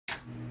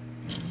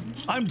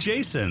I'm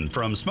Jason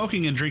from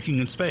Smoking and Drinking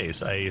in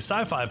Space, a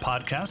sci-fi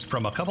podcast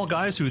from a couple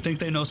guys who think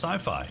they know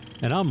sci-fi.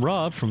 And I'm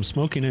Rob from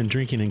Smoking and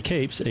Drinking in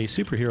Capes, a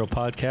superhero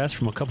podcast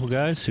from a couple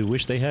guys who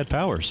wish they had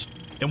powers.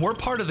 And we're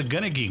part of the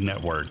Gonna Geek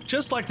Network,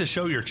 just like the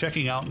show you're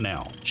checking out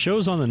now.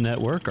 Shows on the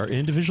network are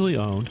individually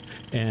owned,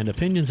 and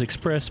opinions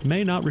expressed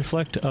may not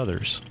reflect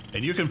others.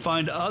 And you can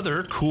find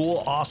other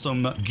cool,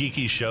 awesome,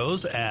 geeky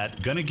shows at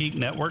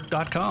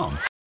GonnaGeekNetwork.com.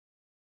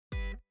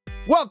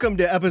 Welcome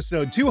to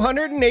episode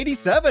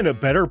 287 of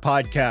Better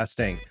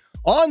Podcasting.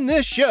 On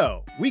this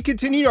show, we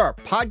continue our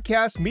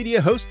podcast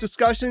media host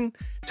discussion,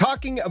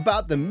 talking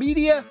about the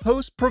media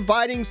host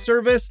providing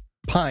service,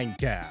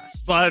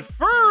 Pinecast. But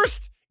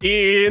first,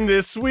 in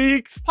this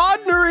week's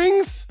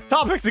Podnerings,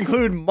 topics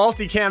include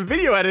multicam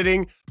video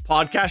editing,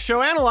 podcast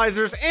show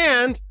analyzers,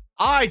 and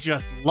I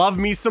just love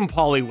me some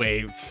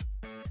Polywaves.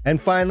 And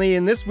finally,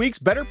 in this week's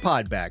Better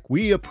Podback,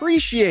 we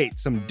appreciate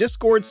some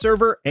Discord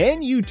server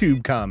and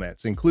YouTube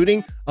comments,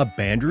 including a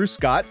Bandrew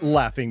Scott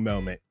laughing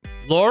moment.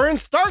 Lauren,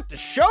 start the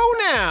show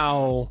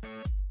now!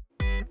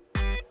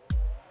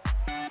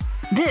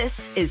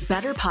 This is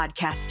Better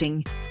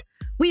Podcasting.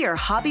 We are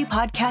hobby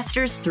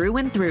podcasters through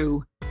and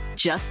through,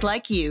 just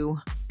like you.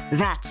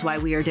 That's why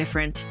we are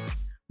different.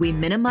 We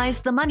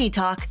minimize the money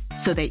talk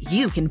so that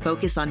you can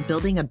focus on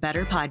building a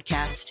better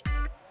podcast.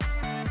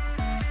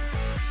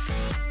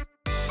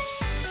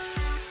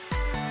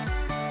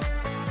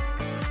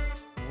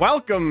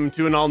 Welcome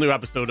to an all-new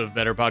episode of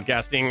Better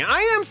Podcasting.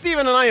 I am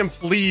Steven, and I am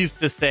pleased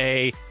to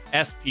say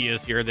SP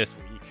is here this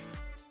week.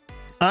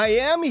 I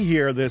am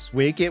here this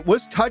week. It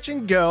was touch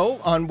and go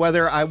on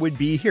whether I would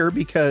be here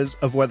because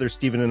of whether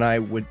Steven and I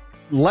would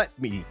let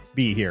me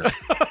be here.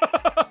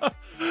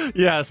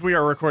 Yes, we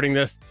are recording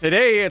this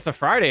today. It's a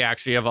Friday,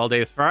 actually, of all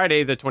days,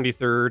 Friday, the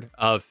 23rd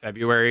of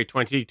February,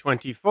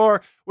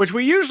 2024, which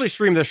we usually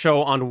stream the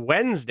show on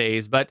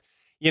Wednesdays, but,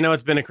 you know,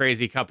 it's been a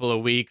crazy couple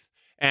of weeks.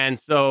 And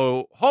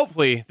so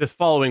hopefully this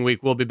following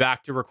week, we'll be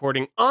back to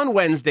recording on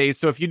Wednesdays.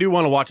 So if you do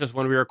want to watch us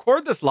when we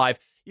record this live,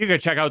 you can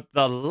check out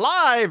the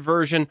live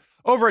version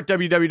over at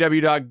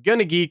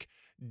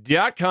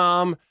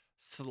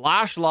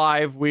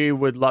www.gonnageek.com/live. We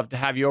would love to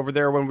have you over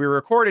there when we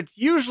record. It's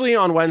usually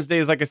on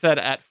Wednesdays, like I said,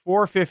 at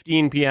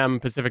 4:15 p.m.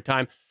 Pacific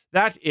time.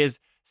 That is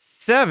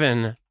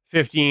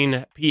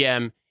 7:15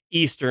 p.m.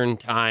 Eastern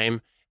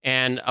time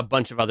and a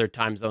bunch of other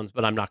time zones,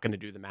 but I'm not going to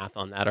do the math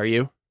on that. Are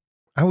you?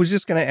 I was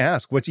just going to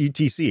ask, what's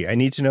UTC? I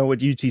need to know what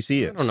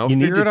UTC is. I don't know. You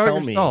need to Figure it out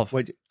tell me. yourself.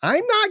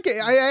 I'm not.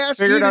 I asked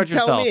Figure you it to out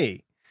tell yourself.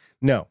 me.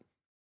 No.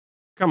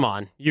 Come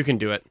on. You can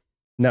do it.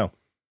 No.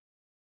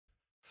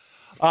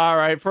 All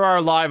right. For our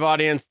live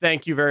audience,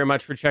 thank you very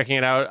much for checking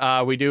it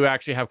out. We do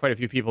actually have quite a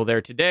few people there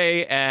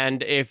today.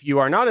 And if you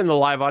are not in the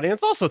live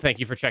audience, also thank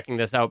you for checking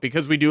this out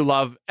because we do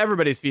love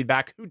everybody's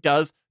feedback who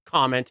does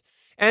comment.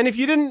 And if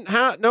you didn't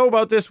know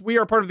about this, we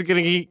are part of the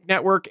Gonna Geek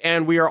Network,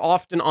 and we are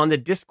often on the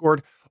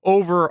Discord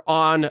over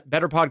on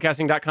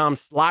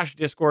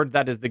betterpodcasting.com/Discord.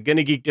 That is the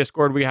Gonna Geek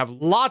Discord. We have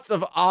lots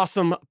of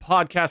awesome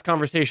podcast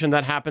conversation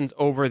that happens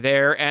over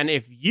there. And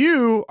if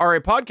you are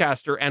a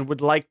podcaster and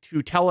would like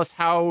to tell us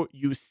how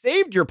you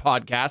saved your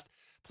podcast,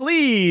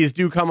 please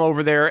do come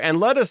over there and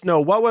let us know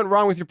what went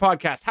wrong with your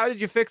podcast. How did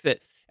you fix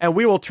it? And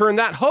we will turn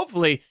that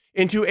hopefully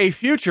into a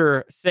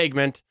future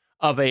segment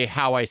of a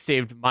How I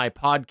Saved My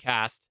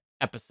Podcast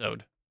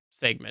episode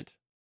segment.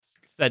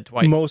 Said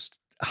twice. Most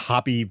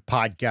hobby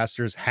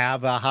podcasters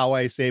have a How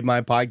I Save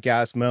My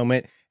Podcast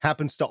moment.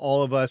 Happens to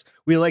all of us.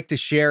 We like to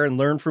share and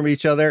learn from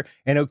each other.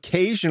 And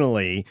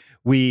occasionally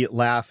we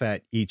laugh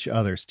at each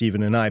other,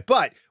 Stephen and I.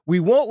 But we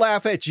won't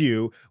laugh at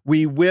you.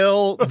 We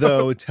will,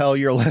 though, tell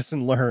your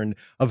lesson learned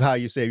of how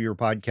you save your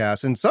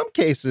podcast. In some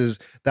cases,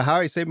 the How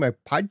I Save My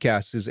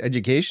Podcast is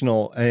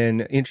educational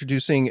and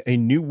introducing a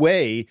new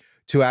way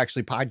to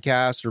actually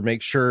podcast or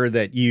make sure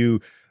that you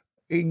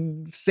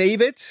save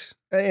it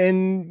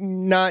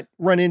and not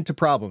run into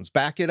problems.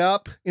 Back it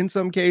up in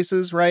some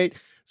cases, right?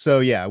 So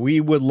yeah, we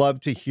would love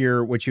to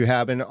hear what you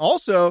have. And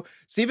also,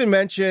 Stephen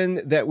mentioned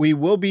that we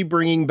will be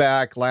bringing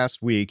back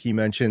last week. He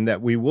mentioned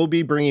that we will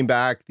be bringing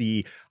back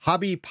the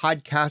Hobby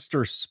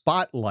Podcaster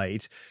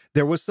Spotlight.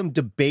 There was some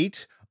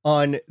debate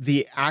on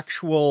the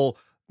actual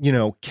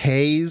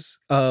Ks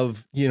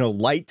of,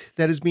 light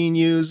that is being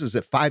used. Is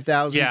it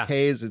 5,000 Yeah. Ks?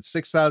 Is it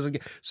 6,000?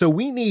 So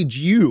we need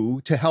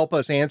you to help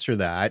us answer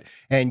that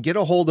and get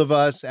a hold of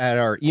us at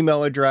our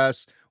email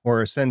address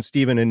or send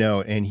Steven a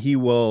note and he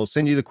will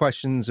send you the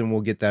questions and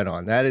we'll get that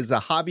on. That is the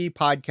Hobby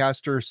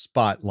Podcaster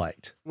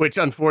Spotlight. Which,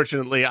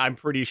 unfortunately, I'm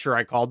pretty sure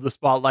I called the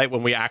Spotlight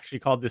when we actually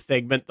called this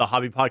segment the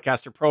Hobby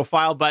Podcaster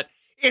Profile, but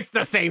it's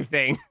the same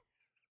thing.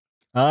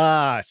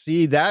 Ah,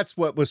 see, that's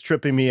what was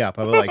tripping me up.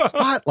 I was like,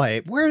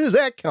 Spotlight, where does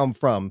that come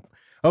from?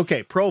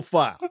 Okay,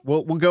 profile.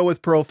 We'll go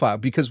with profile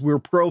because we're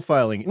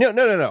profiling.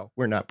 No.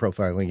 We're not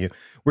profiling you.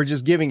 We're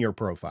just giving your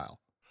profile.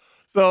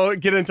 So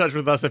get in touch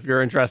with us if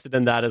you're interested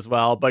in that as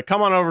well. But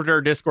come on over to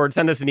our Discord,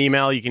 send us an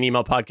email. You can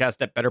email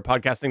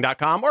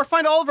podcast@betterpodcasting.com or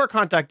find all of our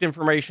contact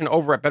information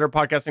over at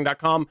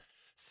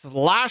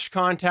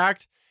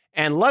betterpodcasting.com/contact.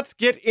 And let's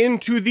get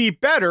into the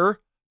Better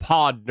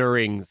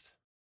Podnerings.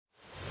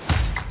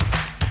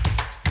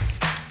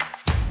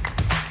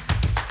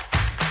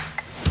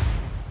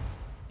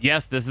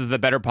 Yes, this is the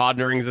Better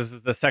Podnerings. This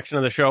is the section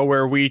of the show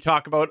where we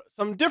talk about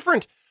some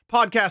different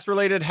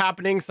podcast-related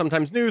happenings,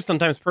 sometimes news,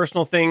 sometimes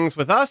personal things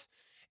with us.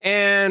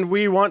 And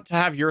we want to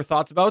have your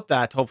thoughts about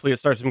that. Hopefully it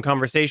starts some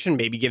conversation,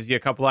 maybe gives you a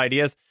couple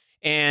ideas.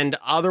 And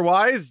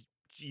otherwise,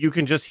 you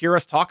can just hear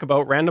us talk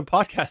about random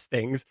podcast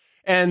things.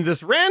 And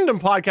this random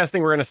podcast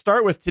thing we're going to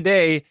start with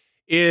today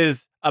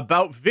is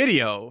about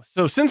video.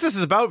 So since this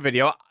is about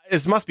video,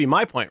 this must be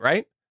my point,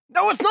 right?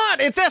 No, it's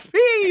not. It's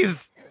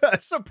SPs.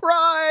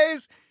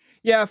 Surprise.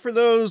 Yeah, for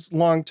those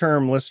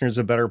long-term listeners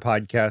of Better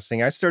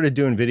Podcasting, I started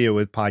doing video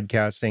with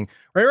podcasting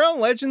right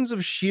around Legends of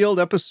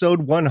S.H.I.E.L.D.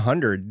 episode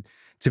 100,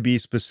 to be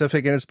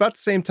specific. And it's about the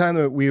same time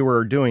that we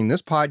were doing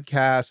this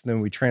podcast, and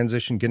then we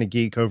transitioned Gonna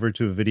Geek over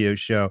to a video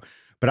show.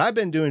 But I've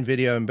been doing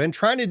video and been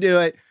trying to do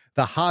it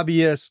the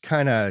hobbyist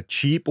kind of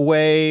cheap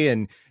way.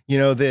 And, you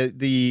know,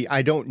 the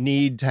I don't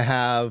need to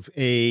have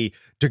a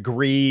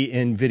degree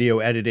in video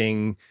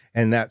editing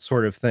and that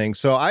sort of thing.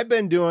 So I've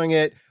been doing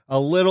it a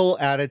little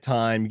at a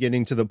time,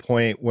 getting to the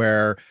point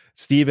where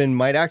Steven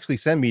might actually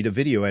send me to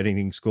video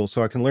editing school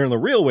so I can learn the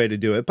real way to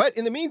do it. But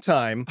in the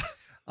meantime,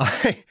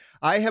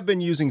 I have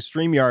been using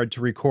StreamYard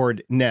to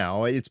record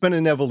now. It's been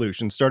an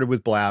evolution, started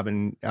with Blab,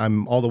 and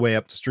I'm all the way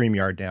up to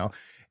StreamYard now.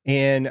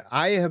 And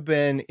I have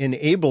been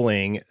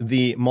enabling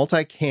the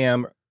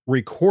multicam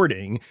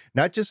recording,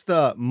 not just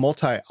the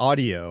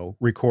multi-audio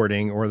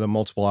recording or the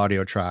multiple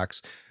audio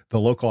tracks, the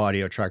local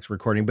audio tracks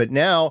recording, but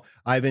now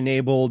I've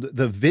enabled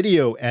the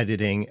video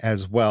editing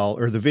as well,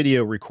 or the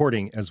video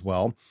recording as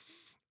well.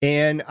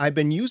 And I've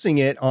been using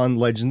it on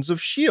Legends of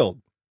S.H.I.E.L.D.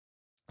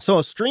 So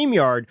a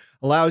StreamYard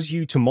allows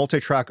you to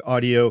multi-track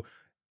audio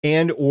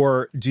and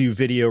or do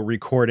video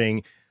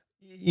recording.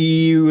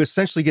 You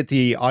essentially get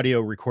the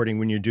audio recording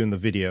when you're doing the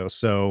video.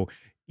 So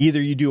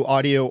either you do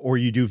audio or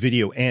you do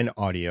video and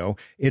audio.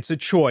 It's a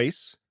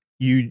choice.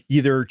 You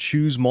either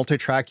choose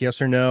multi-track,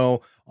 yes or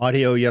no,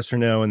 audio, yes or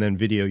no, and then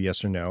video,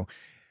 yes or no.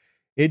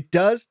 It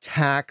does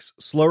tax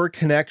slower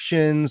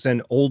connections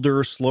and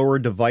older, slower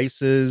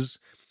devices.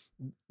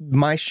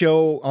 My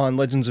show on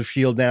Legends of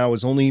S.H.I.E.L.D. now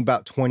is only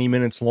about 20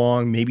 minutes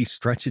long, maybe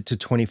stretch it to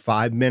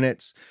 25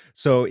 minutes.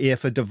 So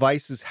if a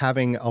device is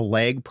having a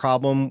lag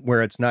problem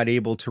where it's not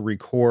able to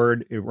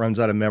record, it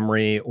runs out of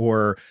memory,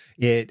 or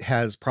it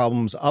has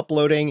problems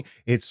uploading,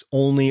 it's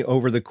only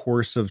over the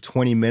course of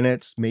 20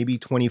 minutes, maybe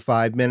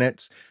 25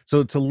 minutes.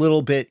 So it's a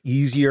little bit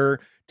easier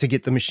to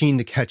get the machine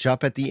to catch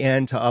up at the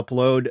end to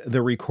upload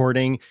the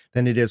recording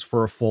than it is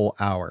for a full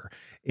hour.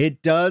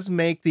 It does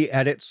make the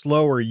edit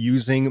slower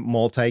using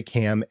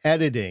multicam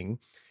editing.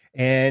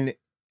 And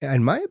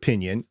in my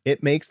opinion,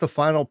 it makes the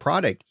final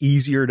product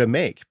easier to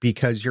make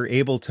because you're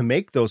able to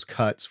make those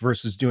cuts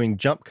versus doing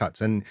jump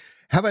cuts. And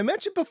have I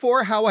mentioned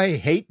before how I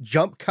hate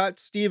jump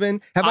cuts,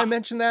 Steven? Have I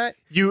mentioned that?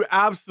 You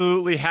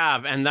absolutely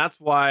have. And that's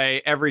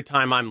why every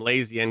time I'm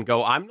lazy and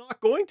go, I'm not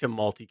going to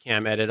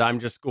multicam edit, I'm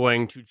just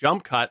going to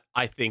jump cut,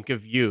 I think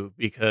of you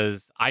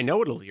because I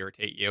know it'll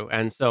irritate you.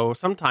 And so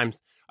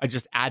sometimes I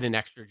just add an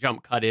extra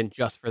jump cut in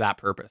just for that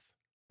purpose.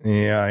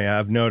 Yeah,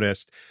 I've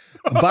noticed.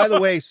 By the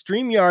way,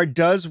 StreamYard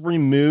does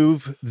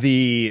remove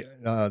the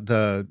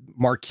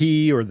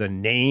marquee or the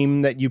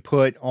name that you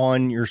put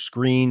on your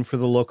screen for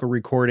the local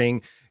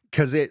recording,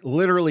 because it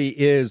literally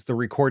is the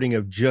recording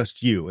of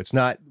just you. It's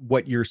not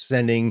what you're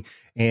sending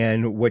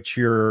and what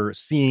you're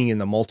seeing in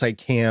the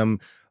multicam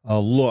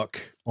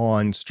look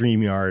on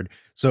StreamYard.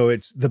 So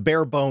it's the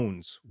bare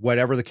bones,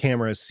 whatever the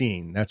camera is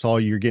seeing. That's all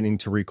you're getting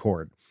to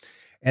record.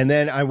 And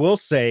then I will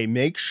say,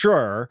 make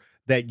sure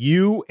that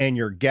you and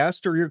your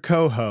guest or your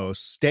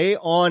co-host stay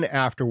on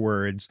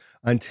afterwards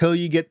until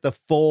you get the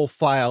full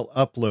file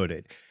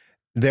uploaded.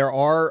 There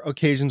are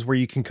occasions where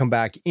you can come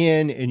back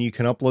in and you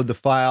can upload the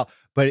file.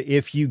 But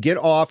if you get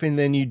off and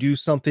then you do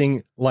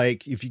something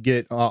like, if you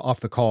get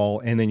off the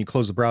call and then you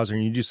close the browser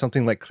and you do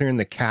something like clearing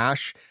the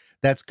cache,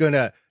 that's going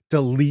to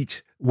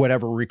delete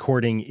whatever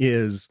recording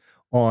is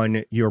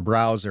on your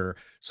browser.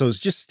 So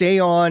just stay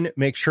on,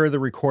 make sure the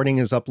recording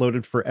is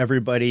uploaded for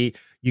everybody.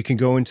 You can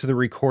go into the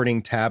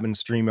recording tab in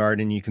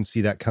StreamYard and you can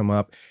see that come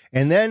up.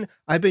 And then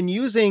I've been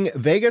using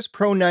Vegas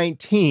Pro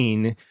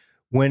 19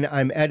 when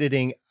I'm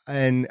editing.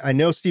 And I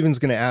know Steven's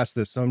going to ask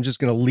this, so I'm just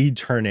going to lead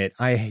turn it.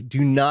 I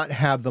do not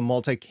have the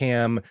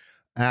multicam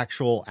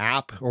actual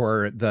app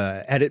or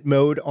the edit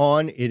mode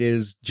on. It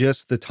is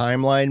just the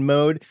timeline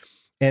mode.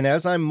 And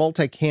as I'm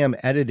multicam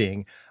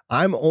editing,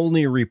 I'm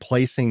only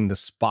replacing the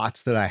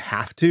spots that I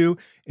have to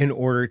in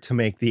order to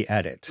make the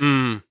edit.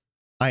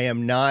 I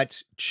am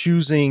not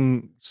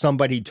choosing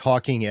somebody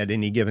talking at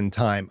any given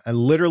time. I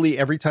literally,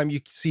 every time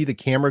you see the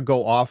camera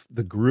go off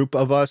the group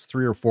of us,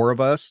 3 or 4 of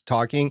us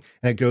talking,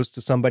 and it goes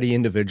to somebody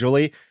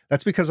individually,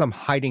 that's because I'm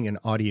hiding an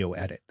audio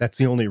edit. That's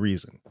the only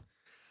reason.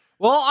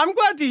 Well, I'm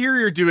glad to hear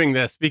you're doing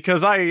this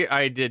because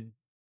I did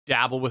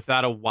dabble with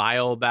that a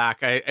while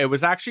back. It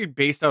was actually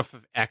based off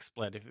of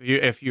XSplit,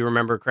 if you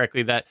remember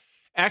correctly, that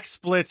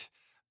XSplit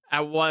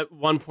at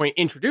one point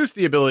introduced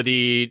the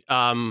ability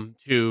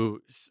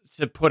to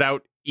put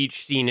out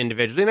each scene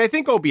individually. And I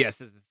think OBS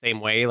is the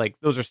same way. Like,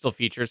 those are still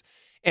features.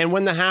 And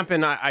when that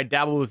happened, I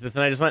dabbled with this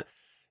and I just went,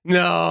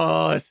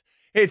 No,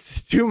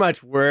 it's too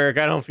much work.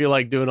 I don't feel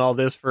like doing all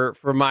this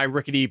for my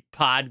rickety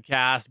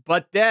podcast.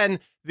 But then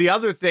the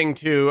other thing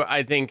too,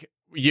 I think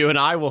you and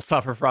I will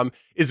suffer from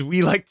is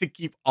we like to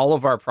keep all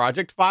of our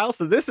project files.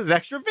 So this is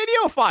extra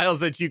video files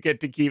that you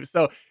get to keep.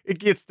 So it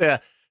gets to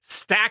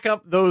stack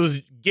up those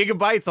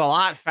gigabytes a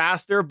lot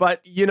faster.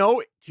 But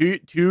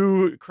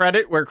to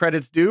credit where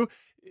credit's due,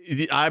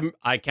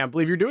 I can't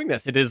believe you're doing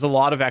this. It is a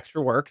lot of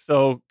extra work.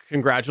 So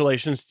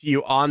congratulations to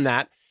you on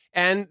that.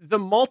 And the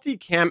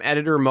multicam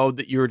editor mode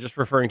that you were just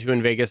referring to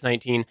in Vegas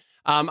 19,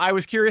 I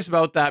was curious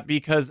about that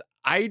because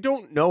I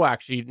don't know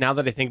actually, now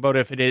that I think about it,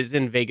 if it is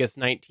in Vegas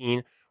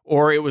 19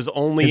 or it was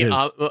only...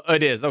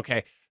 It is.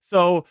 Okay.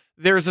 So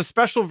there's a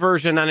special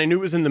version, and I knew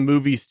it was in the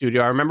movie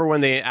studio. I remember when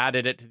they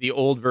added it to the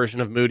old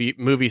version of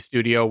movie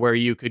studio where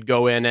you could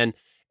go in and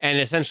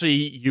essentially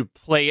you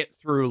play it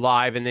through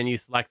live and then you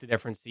select the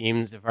different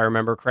scenes, if I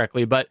remember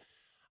correctly. But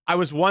I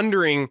was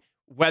wondering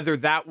whether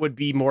that would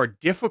be more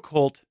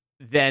difficult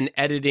than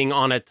editing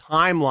on a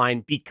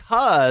timeline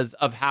because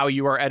of how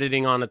you are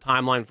editing on a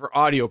timeline for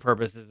audio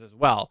purposes as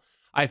well.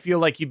 I feel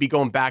like you'd be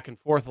going back and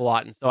forth a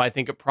lot. And so I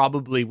think it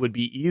probably would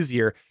be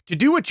easier to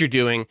do what you're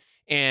doing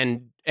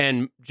and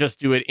just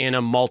do it in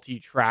a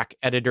multi-track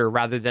editor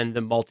rather than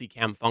the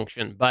multicam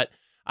function. But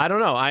I don't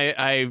know.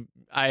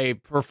 I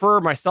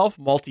prefer myself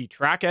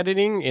multi-track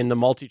editing in the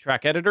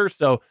multi-track editor.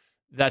 So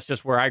that's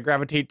just where I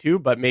gravitate to.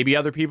 But maybe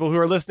other people who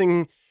are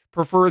listening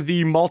prefer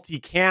the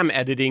multicam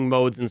editing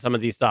modes in some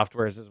of these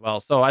softwares as well.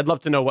 So I'd love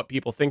to know what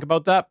people think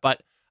about that.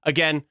 But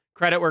again,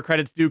 credit where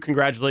credit's due.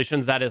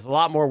 Congratulations. That is a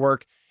lot more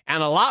work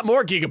and a lot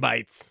more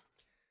gigabytes.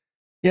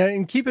 Yeah,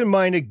 and keep in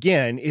mind,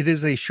 again, it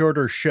is a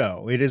shorter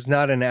show. It is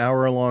not an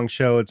hour-long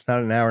show. It's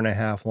not an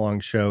hour-and-a-half-long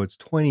show. It's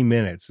 20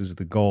 minutes is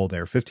the goal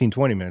there, 15,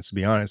 20 minutes, to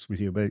be honest with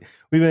you. But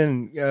we've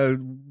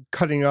been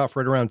cutting off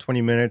right around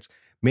 20 minutes.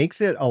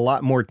 Makes it a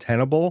lot more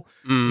tenable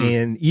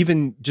and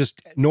even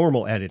just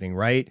normal editing,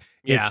 right?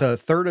 Yeah. It's a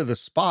third of the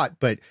spot,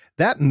 but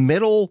that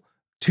middle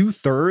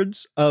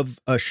 2/3 of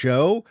a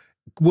show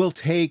will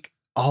take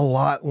a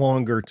lot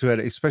longer to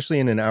edit, especially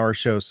in an hour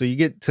show. So you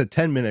get to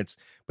 10 minutes,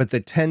 but the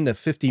 10 to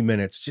 50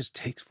 minutes just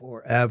takes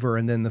forever.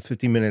 And then the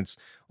 50 minutes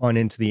on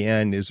into the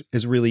end is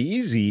really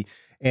easy.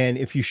 And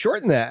if you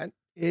shorten that,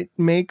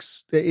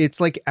 it's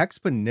like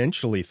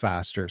exponentially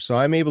faster. So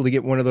I'm able to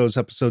get one of those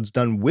episodes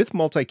done with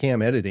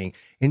multicam editing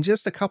in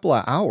just a couple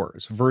of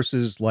hours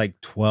versus like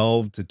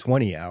 12 to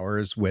 20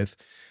 hours with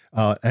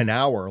an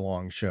hour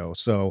long show.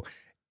 So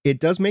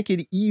it does make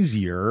it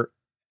easier.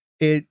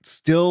 It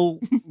still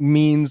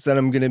means that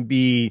I'm going to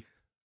be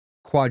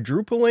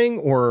quadrupling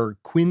or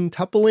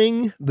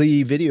quintupling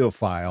the video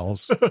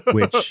files,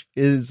 which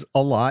is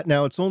a lot.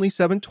 Now it's only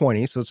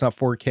 720, so it's not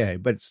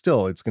 4K, but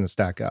still it's going to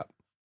stack up.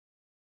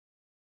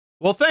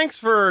 Well, thanks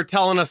for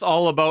telling us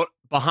all about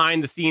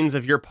behind the scenes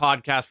of your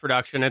podcast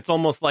production. It's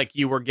almost like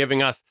you were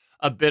giving us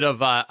a bit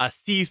of a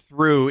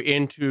see-through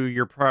into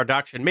your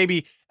production,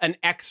 maybe an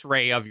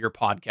X-ray of your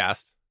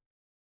podcast.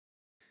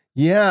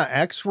 Yeah,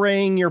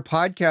 X-raying your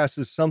podcast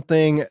is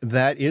something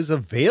that is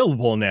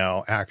available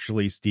now,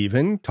 actually,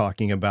 Stephen,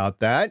 talking about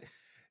that.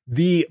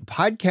 The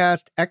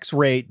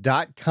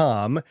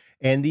podcastxray.com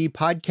and the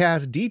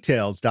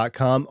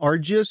podcastdetails.com are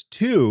just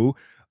two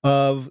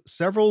of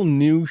several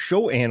new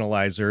show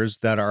analyzers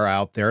that are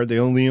out there. The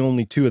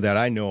only two that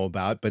I know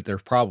about, but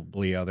there's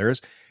probably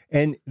others.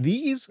 And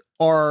these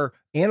are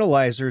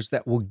analyzers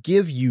that will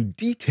give you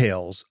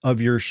details of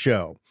your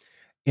show.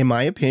 In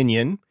my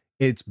opinion,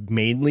 it's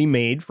mainly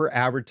made for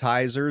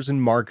advertisers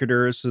and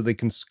marketers so they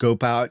can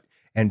scope out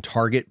and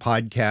target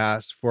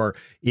podcasts for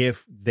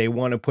if they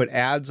want to put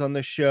ads on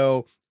the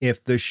show,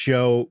 if the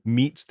show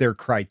meets their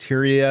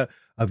criteria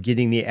of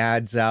getting the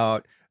ads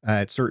out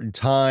at certain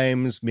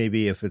times,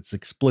 maybe if it's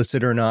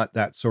explicit or not,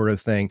 that sort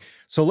of thing.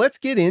 So let's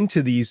get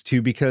into these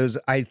two because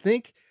I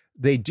think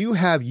they do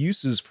have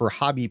uses for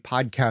hobby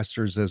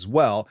podcasters as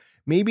well.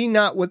 Maybe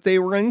not what they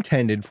were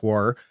intended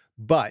for,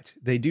 but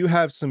they do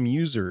have some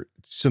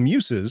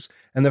uses.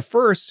 And the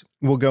first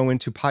will go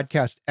into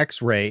Podcast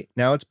X-Ray.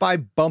 Now it's by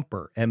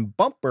Bumper, and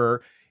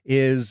Bumper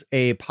is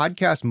a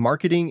podcast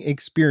marketing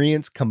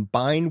experience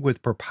combined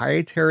with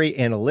proprietary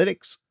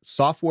analytics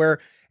software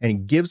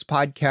and gives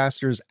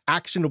podcasters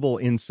actionable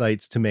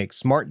insights to make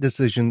smart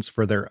decisions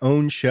for their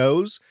own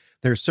shows.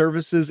 Their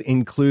services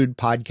include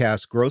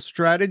podcast growth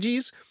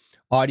strategies,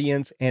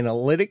 audience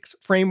analytics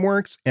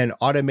frameworks, and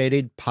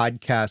automated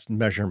podcast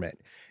measurement.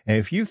 And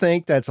if you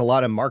think that's a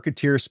lot of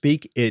marketeer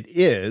speak, it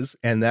is,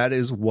 and that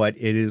is what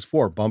it is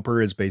for.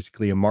 Bumper is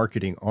basically a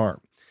marketing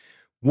arm.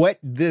 What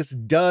this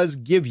does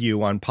give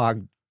you on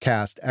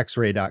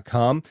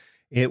podcastxray.com,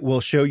 it will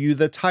show you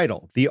the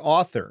title, the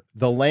author,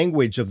 the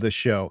language of the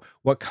show.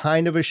 What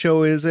kind of a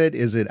show is it?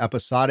 Is it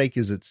episodic?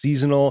 Is it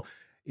seasonal?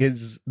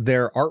 Is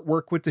there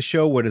artwork with the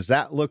show? What does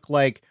that look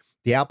like?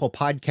 The Apple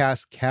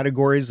Podcast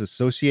categories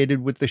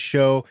associated with the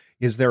show.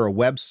 Is there a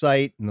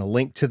website and the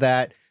link to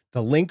that?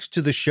 The links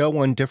to the show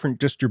on different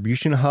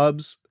distribution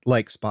hubs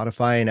like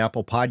Spotify and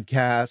Apple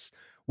Podcasts,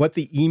 what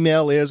the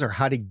email is or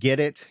how to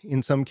get it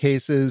in some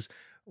cases,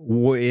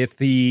 if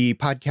the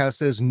podcast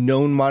says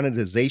known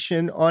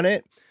monetization on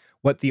it,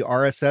 what the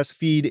RSS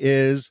feed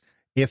is,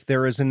 if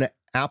there is an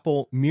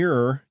Apple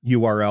Mirror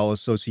URL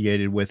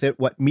associated with it,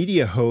 what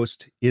media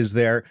host is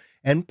there,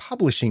 and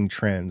publishing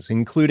trends,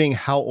 including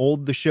how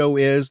old the show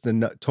is,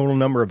 the total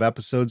number of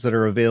episodes that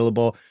are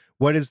available,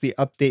 what is the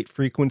update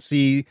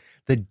frequency,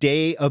 the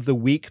day of the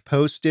week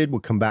posted, we'll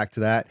come back to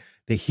that,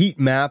 the heat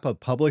map of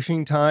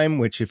publishing time,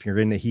 which if you're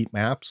into heat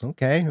maps,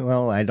 okay,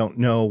 well, I don't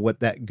know what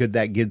that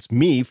gets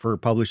me for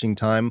publishing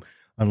time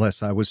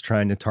unless I was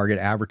trying to target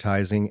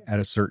advertising at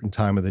a certain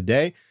time of the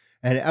day,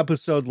 and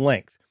episode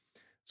length.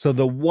 So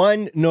the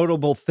one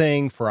notable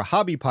thing for a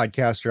hobby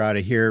podcaster out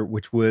of here,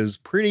 which was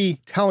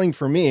pretty telling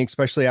for me,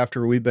 especially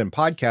after we've been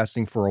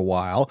podcasting for a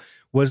while,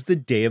 was the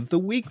day of the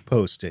week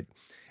posted.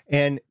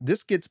 And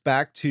this gets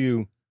back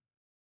to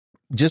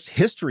just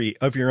history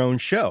of your own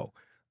show.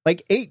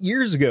 Like 8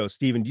 years ago,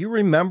 Stephen, do you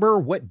remember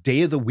what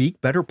day of the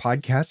week Better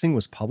Podcasting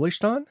was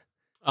published on?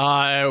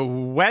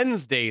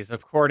 Wednesdays,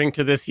 according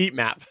to this heat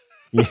map.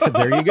 Yeah,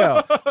 there you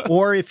go.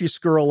 Or if you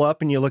scroll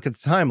up and you look at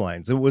the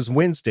timelines, it was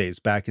Wednesdays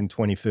back in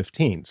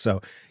 2015.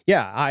 So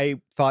yeah, I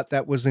thought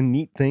that was a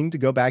neat thing to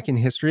go back in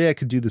history. I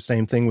could do the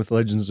same thing with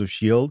Legends of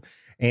S.H.I.E.L.D.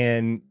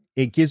 And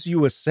it gives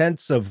you a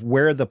sense of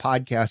where the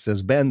podcast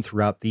has been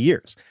throughout the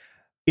years.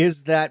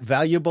 Is that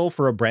valuable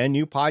for a brand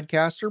new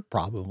podcaster?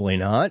 Probably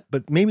not,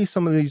 but maybe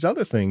some of these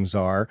other things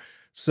are.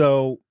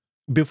 So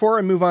before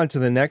I move on to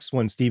the next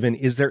one, Stephen,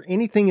 is there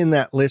anything in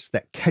that list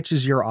that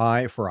catches your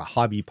eye for a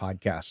hobby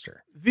podcaster?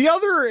 The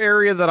other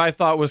area that I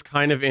thought was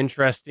kind of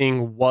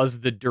interesting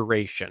was the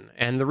duration.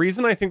 And the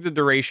reason I think the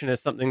duration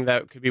is something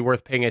that could be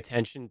worth paying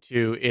attention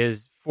to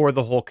is for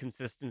the whole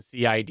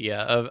consistency idea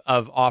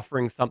of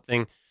offering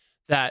something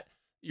that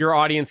your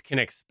audience can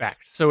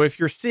expect. So if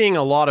you're seeing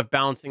a lot of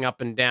bouncing up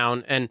and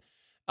down, and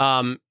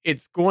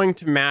it's going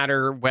to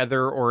matter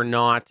whether or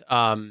not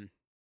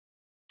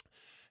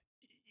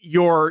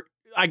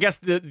I guess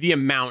the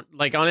amount,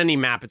 like on any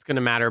map, it's going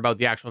to matter about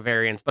the actual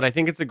variance. But I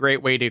think it's a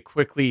great way to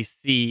quickly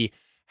see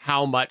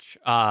how much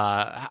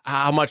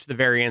the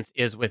variance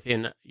is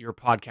within your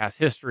podcast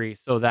history,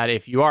 so that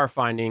if you are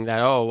finding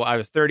that, oh, I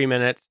was 30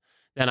 minutes,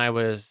 then I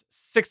was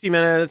 60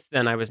 minutes,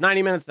 then I was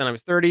 90 minutes, then I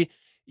was 30,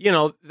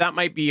 that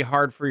might be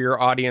hard for your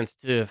audience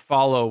to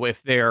follow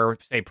if they're,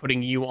 say,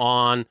 putting you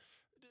on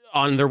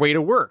their way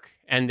to work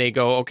and they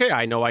go, okay,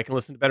 I know I can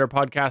listen to Better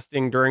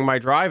Podcasting during my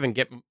drive and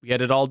get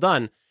it all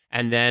done.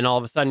 And then all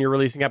of a sudden you're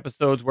releasing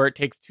episodes where it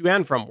takes to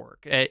and from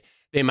work.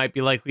 They might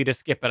be likely to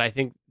skip it. I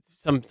think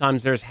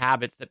sometimes there's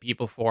habits that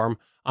people form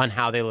on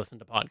how they listen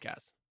to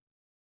podcasts.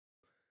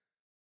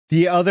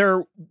 The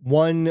other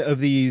one of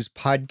these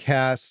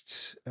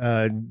podcast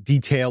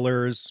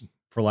detailers,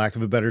 for lack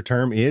of a better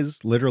term,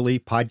 is literally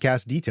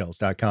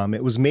podcastdetails.com.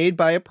 It was made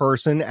by a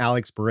person,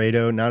 Alex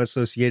Barreto, not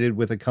associated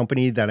with a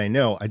company that I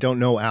know. I don't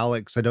know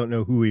Alex. I don't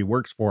know who he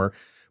works for,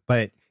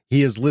 but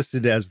he is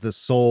listed as the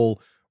sole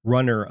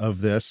runner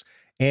of this.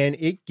 And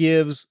it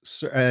gives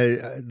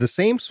the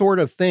same sort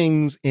of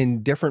things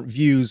in different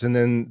views. And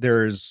then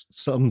there's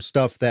some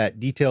stuff that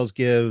Details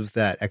give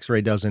that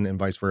X-Ray doesn't, and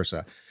vice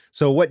versa.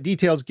 So what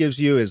Details gives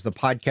you is the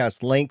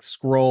podcast length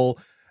scroll.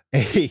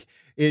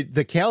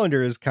 The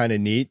calendar is kind of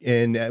neat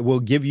and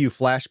will give you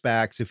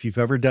flashbacks. If you've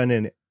ever done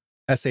an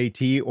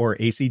SAT or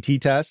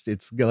ACT test,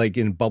 it's like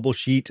in bubble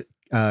sheet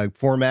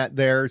format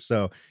there.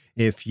 So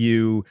if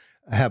you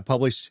have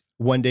published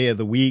one day of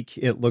the week,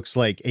 it looks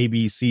like A,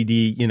 B, C,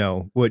 D,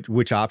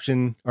 which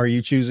option are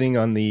you choosing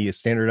on the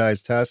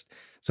standardized test?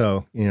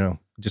 So,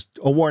 just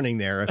a warning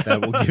there if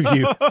that will give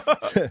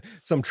you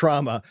some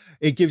trauma.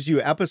 It gives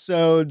you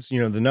episodes,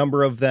 the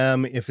number of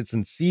them, if it's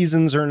in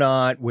seasons or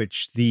not,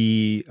 which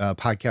the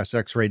Podcast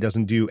X-Ray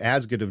doesn't do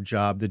as good of a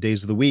job, the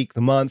days of the week,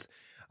 the month.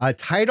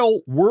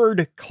 Title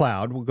word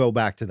cloud, we'll go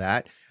back to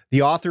that.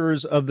 The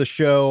authors of the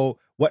show,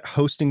 what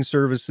hosting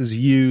services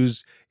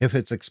used, if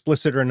it's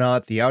explicit or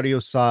not, the audio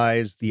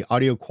size, the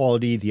audio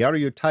quality, the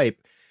audio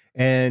type.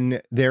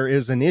 And there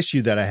is an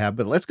issue that I have,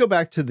 but let's go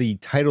back to the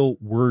title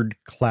word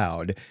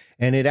cloud.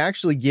 And it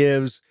actually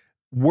gives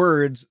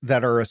words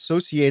that are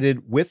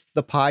associated with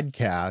the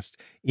podcast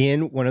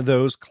in one of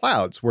those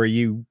clouds where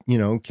you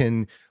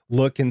can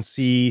look and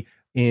see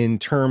in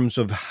terms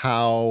of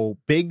how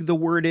big the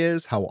word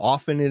is, how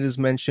often it is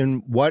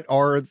mentioned, what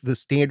are the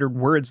standard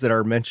words that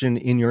are mentioned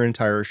in your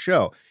entire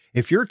show.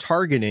 If you're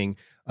targeting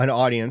an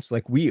audience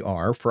like we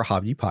are for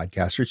hobby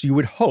podcasters, you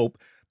would hope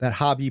that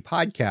hobby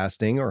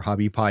podcasting or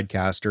hobby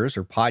podcasters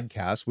or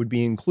podcasts would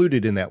be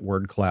included in that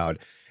word cloud.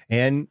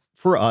 And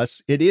for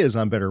us, it is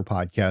on Better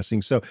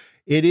Podcasting. So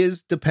it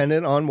is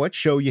dependent on what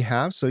show you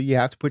have. So you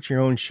have to put your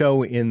own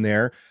show in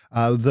there.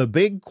 The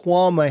big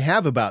qualm I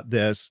have about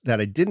this that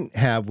I didn't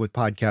have with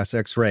Podcast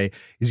X-Ray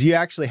is you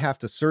actually have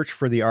to search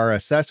for the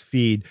RSS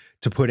feed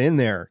to put in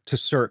there to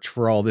search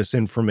for all this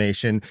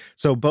information.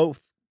 So both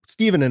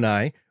Stephen and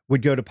I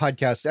would go to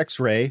Podcast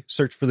X-Ray,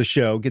 search for the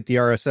show, get the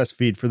RSS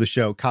feed for the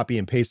show, copy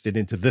and paste it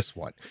into this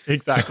one.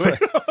 Exactly.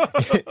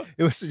 So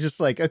it was just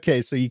like,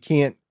 okay, so you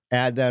can't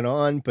add that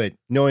on, but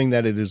knowing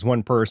that it is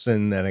one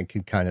person, then I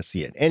could kind of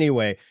see it.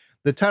 Anyway,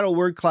 The title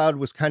word cloud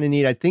was kind of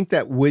neat. I think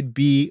that would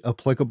be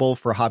applicable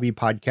for hobby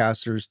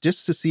podcasters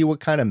just to see what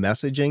kind of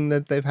messaging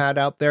that they've had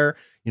out there.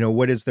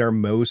 What is their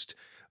most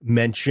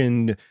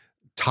mentioned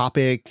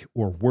topic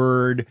or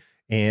word,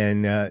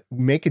 and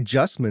make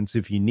adjustments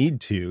if you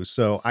need to.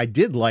 So I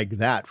did like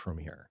that from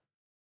here.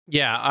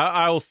 Yeah,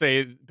 I will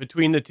say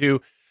between the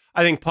two,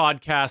 I think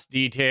podcast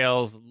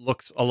details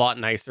looks a lot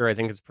nicer. I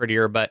think it's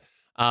prettier, but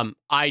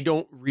I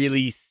don't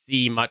really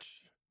see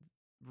much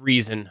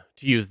reason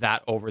to use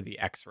that over the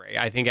X-ray.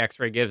 I think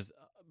X-ray gives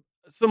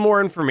some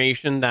more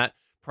information that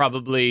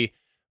probably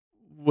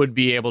would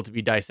be able to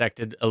be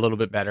dissected a little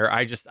bit better.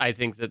 I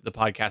think that the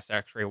podcast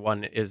X-ray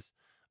one is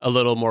a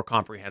little more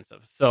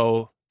comprehensive.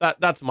 So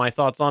that's my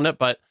thoughts on it,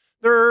 but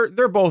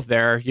they're both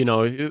there.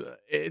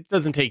 It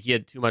doesn't take you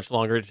too much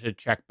longer to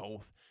check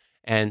both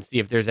and see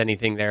if there's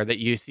anything there that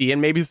you see,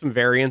 and maybe some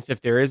variance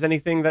if there is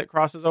anything that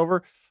crosses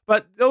over.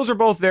 But those are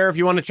both there if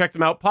you want to check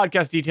them out.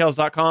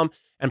 Podcastdetails.com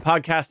and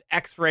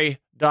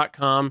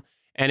podcastxray.com.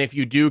 And if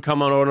you do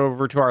come on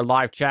over to our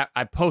live chat,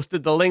 I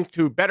posted the link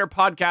to Better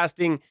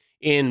Podcasting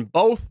in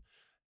both.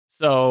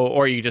 So,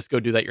 or you just go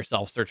do that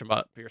yourself, search them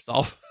up for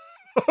yourself.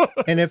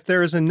 And if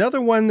there's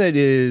another one that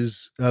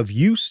is of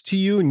use to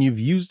you and you've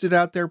used it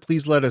out there,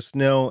 please let us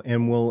know,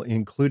 and we'll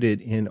include it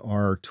in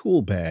our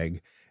tool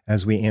bag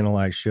as we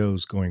analyze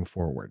shows going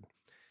forward.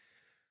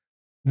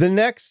 The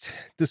next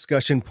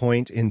discussion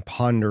point in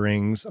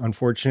Ponderings,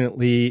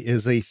 unfortunately,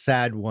 is a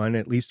sad one,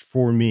 at least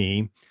for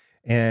me,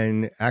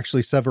 and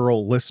actually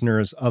several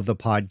listeners of the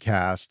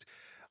podcast.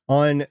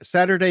 On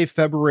Saturday,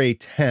 February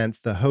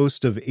 10th, the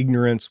host of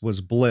Ignorance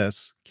Was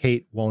Bliss,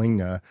 Kate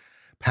Wallingna,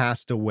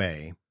 passed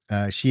away.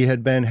 She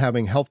had been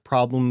having health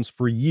problems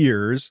for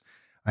years.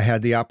 I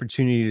had the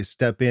opportunity to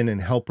step in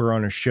and help her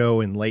on a show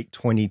in late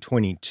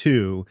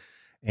 2022,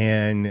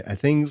 and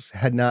things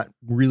had not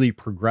really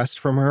progressed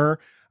from her.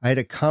 I had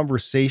a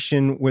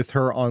conversation with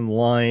her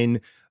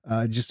online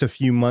just a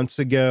few months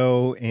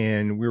ago,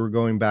 and we were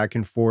going back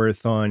and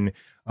forth on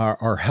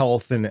our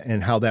health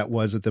and how that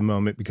was at the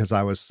moment, because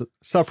I was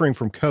suffering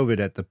from COVID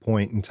at the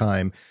point in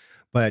time.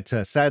 But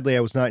sadly,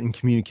 I was not in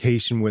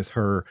communication with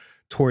her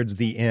towards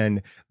the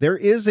end. There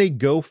is a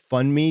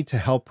GoFundMe to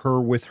help her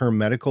with her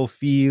medical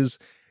fees.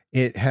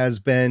 It has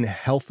been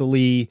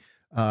healthily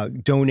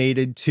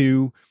donated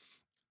to.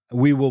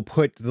 We will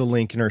put the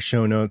link in our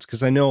show notes,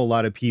 because I know a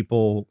lot of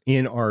people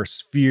in our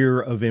sphere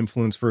of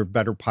influence for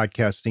Better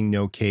Podcasting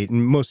know Kate,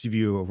 and most of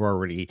you have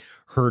already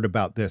heard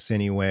about this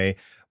anyway.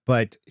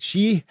 But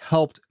she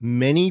helped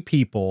many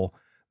people,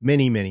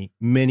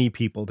 many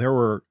people. There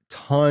were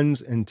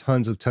tons and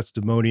tons of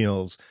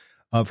testimonials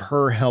of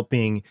her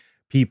helping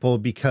people,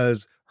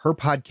 because her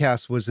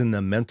podcast was in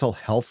the mental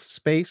health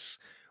space,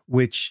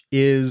 which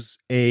is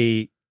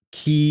a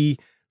key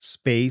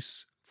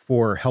space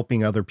for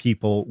helping other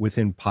people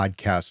within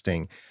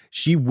podcasting.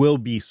 She will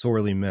be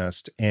sorely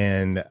missed,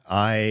 and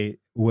I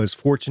was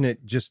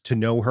fortunate just to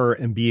know her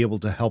and be able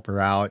to help her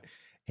out.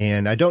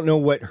 And I don't know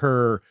what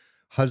her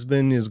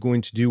husband is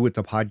going to do with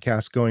the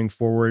podcast going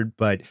forward,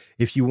 but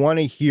if you want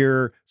to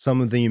hear some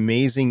of the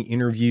amazing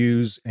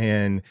interviews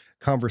and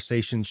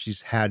conversations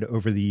she's had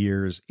over the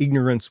years,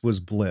 Ignorance Was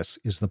Bliss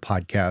is the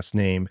podcast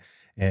name.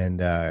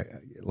 And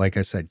like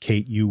I said,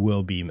 Kate, you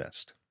will be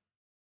missed.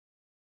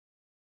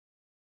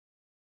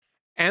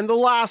 And the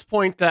last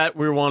point that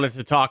we wanted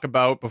to talk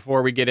about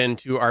before we get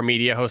into our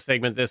media host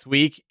segment this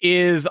week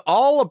is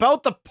all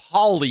about the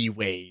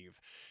Polywave.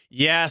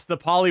 Yes, the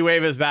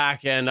Polywave is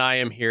back, and I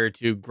am here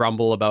to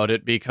grumble about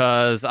it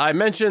because I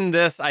mentioned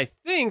this, I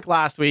think,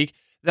 last week,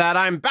 that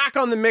I'm back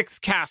on the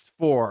Mixcast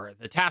 4,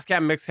 the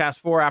Tascam Mixcast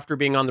 4, after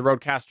being on the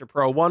Rodecaster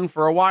Pro 1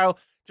 for a while,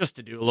 just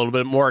to do a little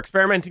bit more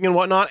experimenting and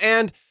whatnot.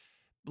 And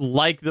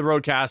like the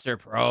Rodecaster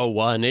Pro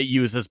 1, it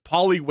uses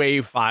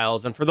Polywave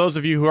files. And for those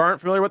of you who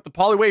aren't familiar with the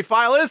Polywave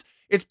file is,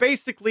 it's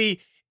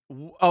basically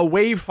a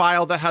wave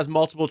file that has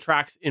multiple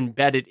tracks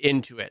embedded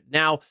into it.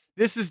 Now,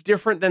 this is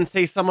different than,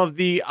 say, some of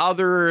the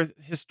other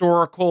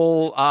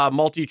historical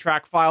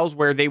multi-track files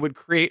where they would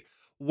create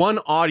one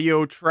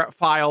audio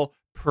file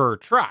per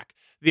track.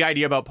 The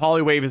idea about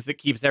Polywave is it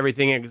keeps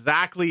everything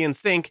exactly in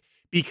sync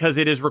because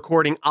it is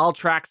recording all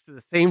tracks to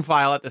the same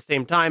file at the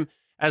same time,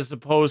 as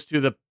opposed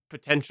to the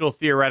potential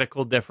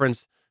theoretical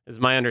difference, is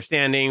my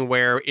understanding,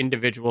 where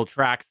individual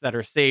tracks that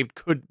are saved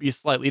could be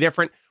slightly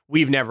different.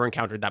 We've never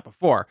encountered that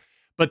before.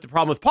 But the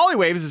problem with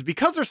Polywaves is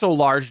because they're so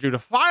large due to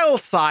file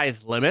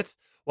size limits,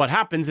 what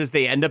happens is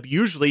they end up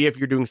usually, if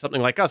you're doing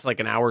something like us, like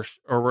an hour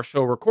or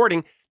show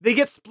recording, they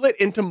get split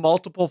into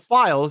multiple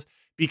files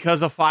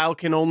because a file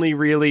can only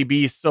really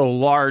be so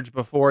large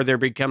before there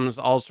becomes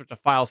all sorts of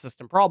file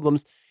system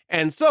problems.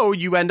 And so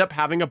you end up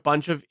having a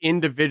bunch of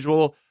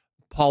individual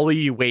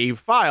Polywave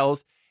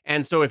files.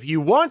 And so if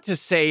you want to,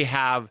 say,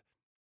 have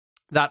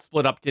that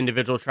split up to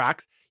individual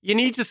tracks, you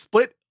need to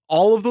split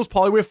all of those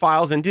Polywave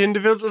files into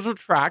individual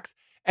tracks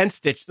and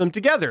stitch them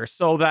together,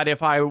 so that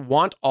if I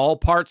want all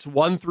parts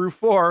 1 through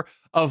 4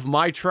 of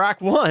my track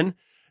 1,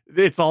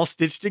 it's all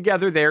stitched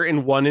together there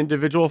in one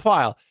individual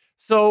file.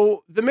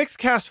 So the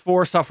Mixcast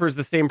 4 suffers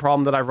the same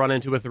problem that I've run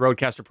into with the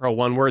Rodecaster Pro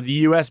 1, where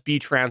the USB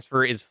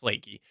transfer is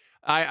flaky.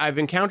 I've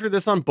encountered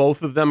this on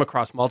both of them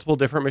across multiple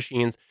different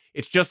machines.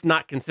 It's just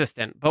not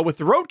consistent. But with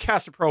the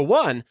Rodecaster Pro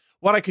 1,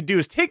 what I could do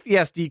is take the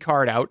SD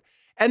card out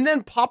and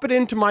then pop it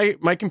into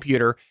my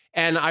computer,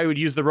 and I would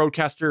use the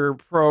Rodecaster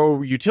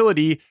Pro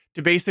utility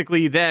to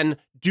basically then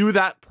do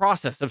that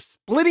process of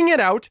splitting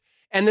it out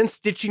and then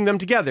stitching them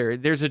together.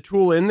 There's a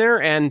tool in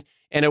there, and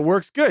it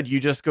works good. You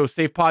just go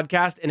save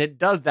podcast, and it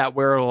does that,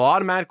 where it'll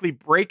automatically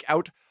break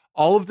out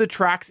all of the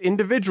tracks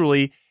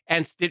individually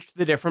and stitch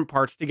the different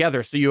parts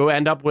together. So you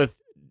end up with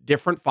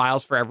different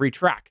files for every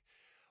track.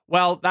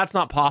 Well, that's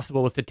not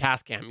possible with the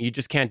Tascam. You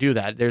just can't do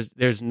that.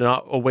 There's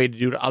not a way to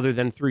do it other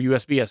than through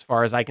USB, as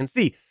far as I can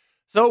see.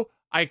 So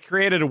I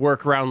created a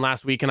workaround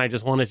last week, and I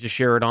just wanted to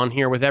share it on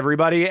here with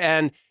everybody.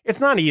 And it's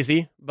not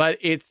easy, but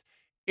it's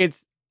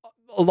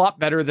a lot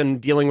better than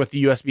dealing with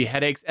the USB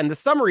headaches. And the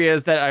summary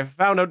is that I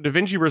found out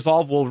DaVinci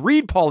Resolve will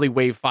read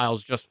Polywav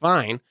files just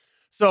fine.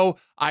 So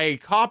I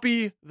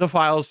copy the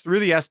files through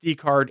the SD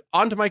card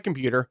onto my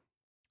computer,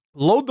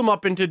 load them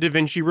up into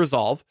DaVinci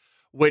Resolve,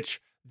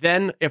 which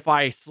then if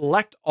I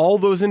select all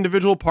those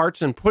individual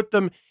parts and put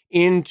them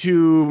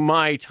into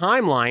my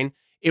timeline,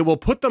 it will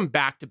put them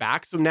back to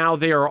back. So now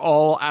they are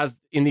all as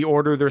in the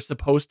order they're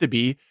supposed to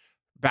be,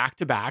 back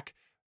to back.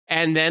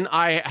 And then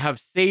I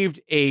have saved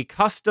a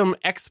custom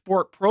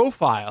export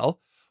profile,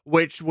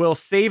 which will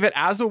save it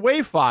as a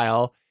WAV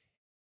file,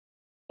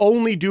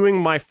 only doing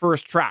my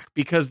first track,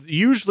 because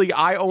usually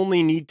I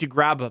only need to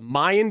grab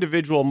my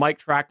individual mic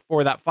track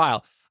for that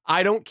file.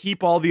 I don't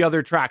keep all the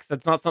other tracks.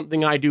 That's not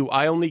something I do.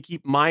 I only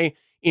keep my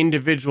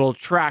individual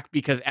track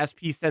because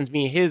SP sends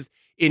me his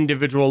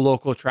individual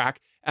local track.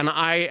 And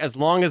as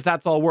long as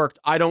that's all worked,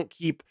 I don't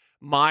keep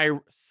my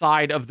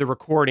side of the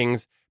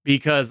recordings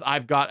because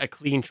I've got a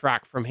clean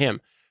track from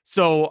him.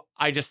 So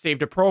I just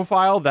saved a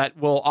profile that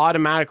will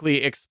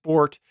automatically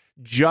export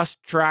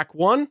just track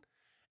 1.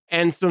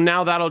 And so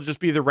now that'll just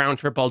be the round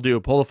trip I'll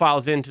do. Pull the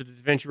files into the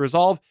DaVinci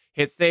Resolve,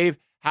 hit save,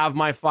 have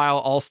my file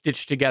all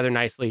stitched together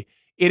nicely.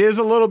 It is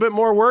a little bit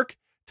more work.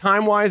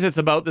 Time-wise, it's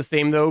about the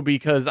same, though,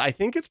 because I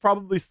think it's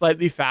probably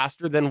slightly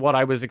faster than what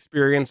I was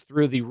experienced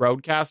through the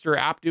Rodecaster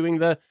app doing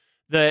the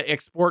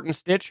export and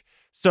stitch.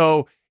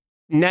 So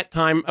net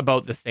time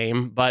about the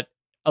same, but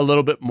a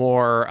little bit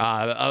more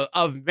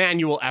of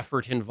manual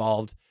effort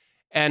involved.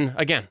 And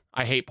again,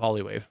 I hate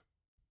Polywav.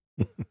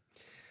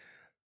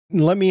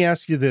 Let me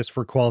ask you this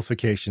for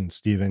qualification,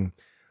 Stephen.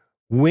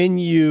 When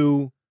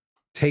you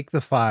take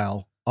the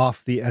file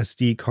off the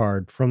SD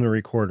card from the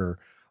recorder,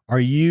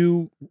 are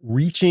you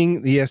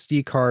reaching the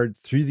SD card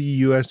through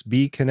the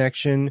USB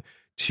connection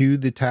to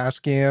the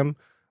Tascam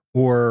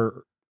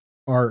Tascam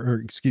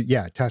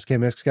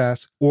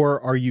Mixcast,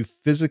 or are you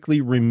physically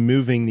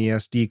removing the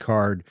SD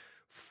card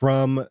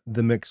from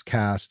the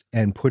Mixcast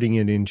and putting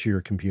it into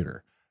your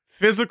computer?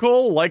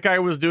 Physical, like I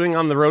was doing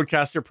on the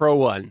Rodecaster Pro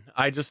 1.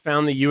 I just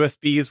found the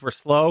USBs were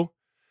slow,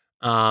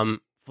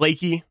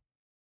 flaky.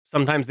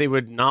 Sometimes they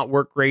would not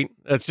work great.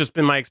 That's just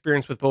been my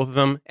experience with both of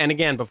them. And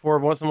again,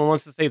 before someone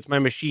wants to say it's my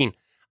machine,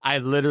 I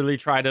literally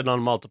tried it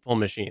on multiple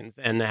machines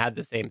and had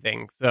the same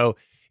thing. So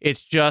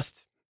it's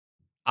just,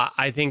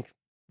 I think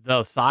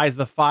the size of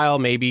the file,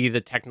 maybe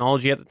the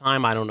technology at the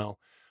time, I don't know.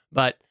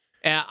 But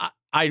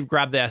I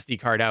grabbed the SD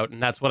card out,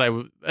 and that's what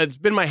it's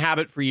been my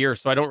habit for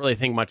years, so I don't really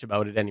think much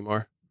about it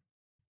anymore.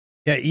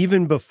 Yeah,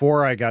 even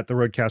before I got the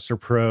Rodecaster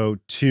Pro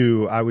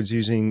 2, I was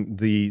using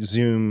the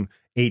Zoom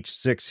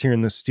H6 here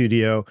in the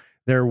studio.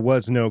 There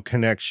was no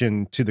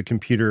connection to the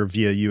computer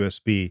via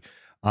USB.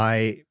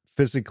 I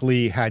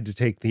physically had to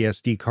take the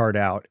SD card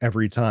out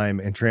every time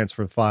and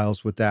transfer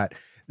files with that.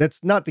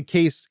 That's not the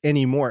case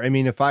anymore. I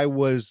mean, if I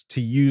was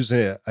to use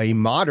a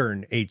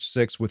modern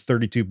H6 with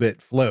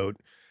 32-bit float,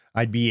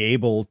 I'd be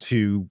able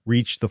to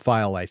reach the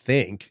file, I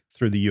think,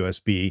 through the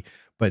USB,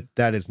 but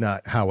that is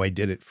not how I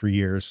did it for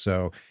years.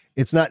 So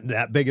it's not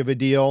that big of a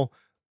deal,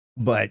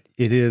 but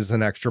it is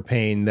an extra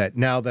pain that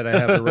now that I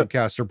have the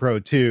Rodecaster Pro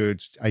 2,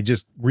 I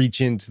just reach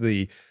into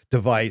the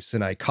device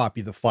and I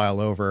copy the file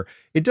over.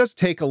 It does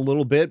take a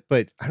little bit,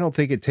 but I don't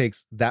think it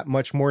takes that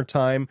much more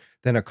time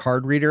than a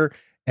card reader.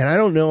 And I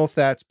don't know if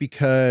that's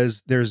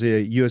because there's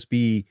a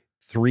USB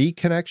 3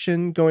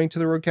 connection going to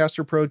the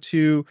Rodecaster Pro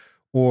 2,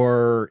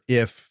 or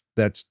if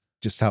that's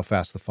just how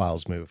fast the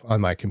files move on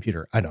my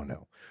computer. I don't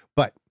know,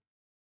 but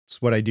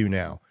it's what I do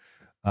now.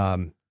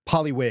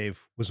 Polywav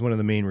was one of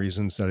the main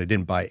reasons that I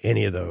didn't buy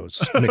any of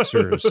those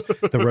mixers,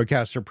 the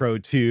Rodecaster Pro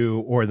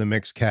 2 or the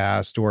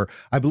Mixcast, or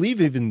I believe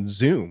even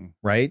Zoom,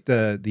 right?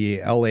 The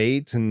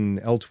L8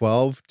 and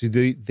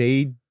L12.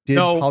 They did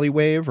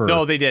Polywav? Or?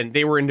 No, they didn't.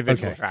 They were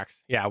individual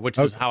tracks. Yeah, which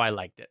is how I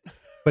liked it.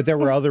 But there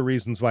were other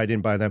reasons why I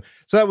didn't buy them.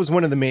 So that was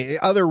one of the main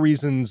other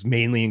reasons,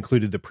 mainly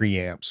included the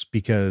preamps,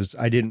 because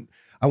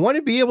I want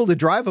to be able to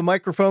drive a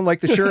microphone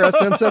like the Shure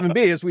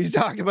SM7B, as we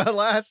talked about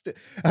last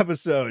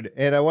episode.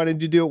 And I wanted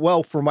to do it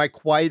well for my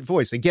quiet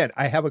voice. Again,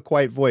 I have a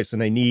quiet voice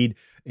and I need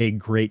a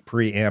great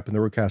preamp, and the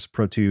Rodecaster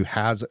Pro 2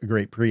 has a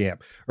great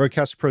preamp.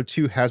 Rodecaster Pro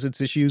 2 has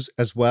its issues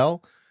as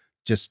well.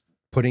 Just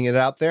putting it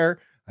out there.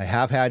 I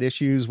have had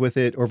issues with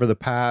it over the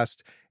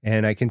past,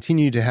 and I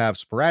continue to have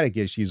sporadic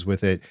issues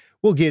with it.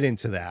 We'll get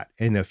into that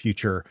in a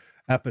future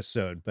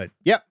episode. But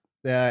yep,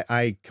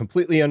 I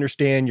completely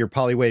understand your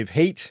Polywave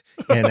hate,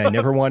 and I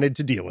never wanted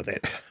to deal with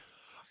it.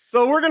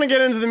 So we're going to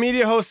get into the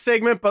media host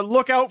segment, but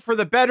look out for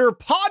the Better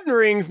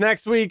Podnerings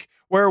next week,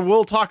 where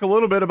we'll talk a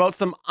little bit about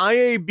some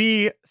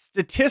IAB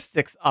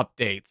statistics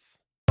updates.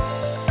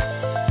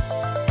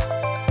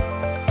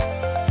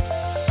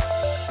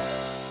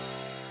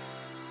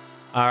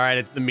 All right,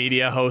 it's the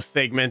media host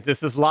segment.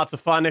 This is lots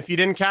of fun. If you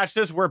didn't catch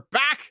this, we're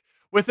back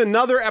with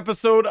another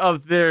episode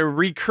of the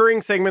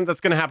recurring segment that's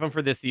going to happen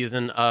for this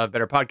season of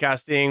Better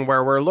Podcasting,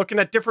 where we're looking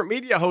at different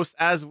media hosts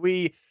as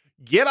we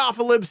get off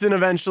of Libsyn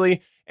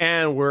eventually,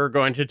 and we're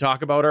going to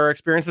talk about our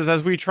experiences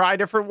as we try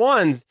different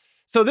ones.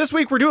 So this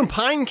week we're doing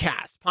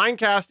Pinecast.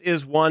 Pinecast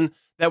is one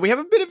that we have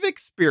a bit of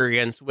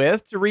experience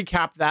with. To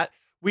recap that,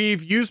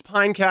 we've used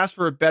Pinecast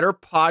for a Better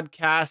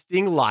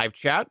Podcasting live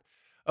chat.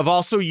 I've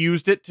also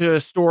used it to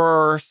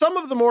store some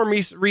of the more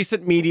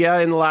recent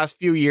media in the last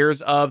few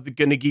years of the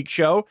Gonna Geek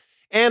Show.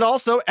 And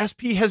also,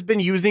 SP has been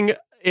using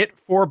it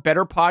for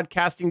Better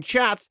Podcasting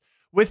chats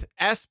with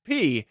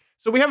SP.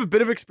 So we have a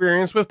bit of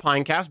experience with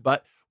Pinecast,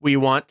 but we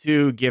want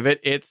to give it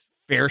its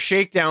fair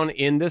shakedown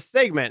in this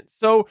segment.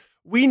 So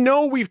we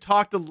know we've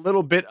talked a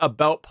little bit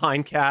about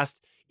Pinecast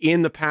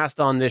in the past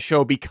on this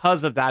show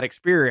because of that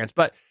experience.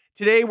 But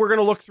today we're going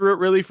to look through it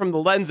really from the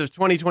lens of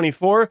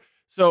 2024.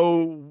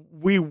 So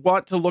we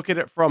want to look at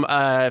it from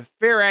a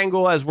fair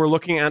angle as we're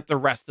looking at the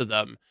rest of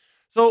them.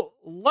 So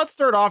let's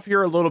start off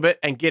here a little bit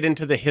and get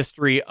into the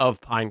history of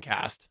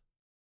Pinecast.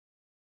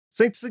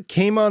 Since it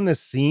came on the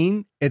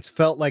scene, it's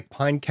felt like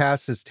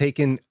Pinecast has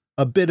taken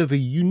a bit of a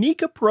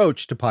unique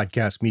approach to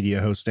podcast media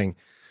hosting.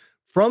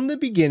 From the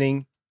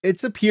beginning,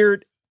 it's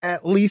appeared,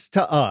 at least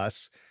to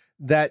us,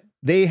 that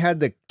they had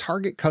the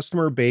target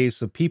customer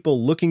base of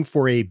people looking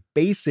for a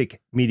basic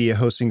media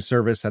hosting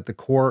service at the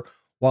core,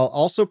 while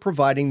also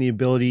providing the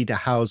ability to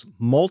house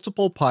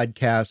multiple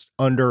podcasts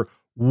under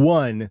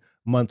one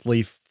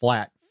monthly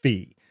flat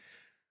fee.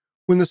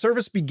 When the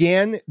service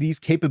began, these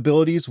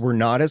capabilities were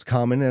not as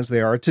common as they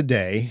are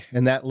today,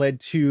 and that led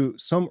to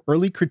some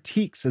early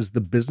critiques as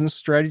the business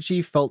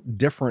strategy felt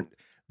different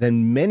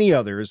than many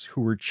others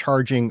who were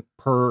charging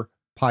per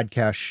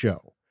podcast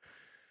show.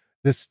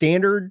 The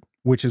standard,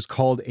 which is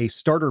called a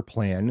starter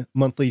plan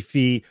monthly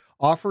fee,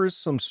 offers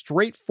some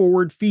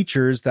straightforward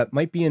features that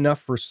might be enough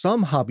for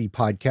some hobby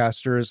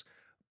podcasters,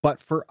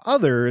 but for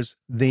others,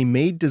 they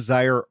may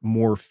desire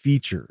more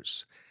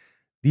features.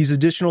 These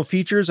additional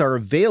features are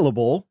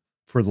available,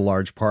 for the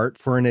large part,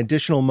 for an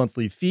additional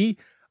monthly fee,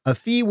 a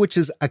fee which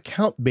is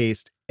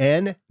account-based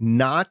and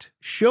not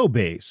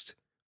show-based.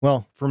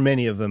 Well, for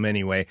many of them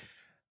anyway.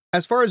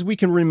 As far as we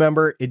can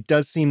remember, it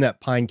does seem that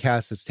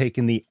Pinecast has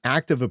taken the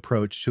active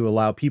approach to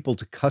allow people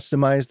to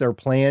customize their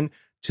plan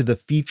to the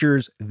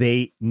features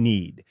they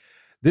need.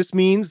 This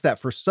means that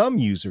for some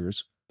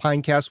users,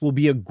 Pinecast will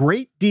be a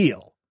great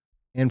deal,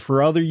 and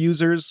for other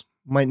users,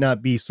 might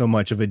not be so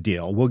much of a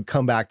deal. We'll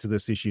come back to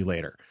this issue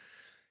later.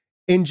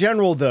 In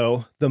general,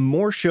 though, the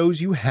more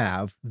shows you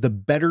have, the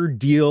better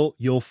deal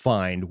you'll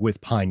find with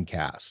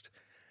Pinecast.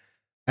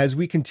 As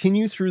we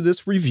continue through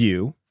this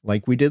review,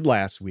 like we did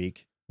last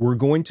week, we're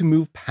going to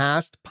move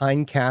past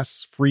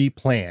Pinecast's free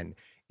plan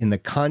in the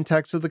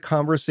context of the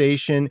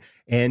conversation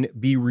and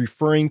be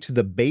referring to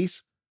the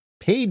base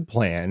paid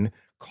plan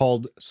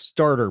called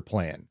Starter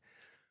Plan.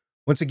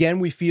 Once again,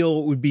 we feel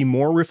it would be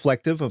more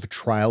reflective of a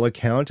trial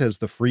account, as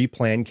the free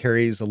plan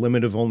carries a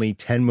limit of only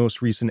 10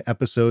 most recent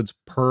episodes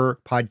per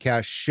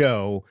podcast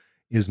show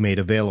is made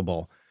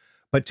available.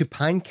 But to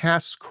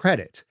Pinecast's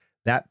credit,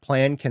 that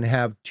plan can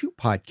have 2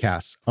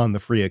 podcasts on the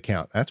free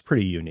account. That's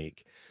pretty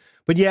unique.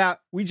 But yeah,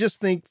 we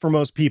just think for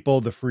most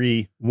people, the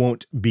free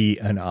won't be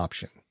an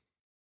option.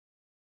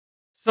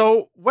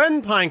 So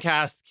when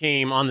Pinecast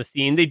came on the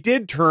scene, they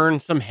did turn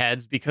some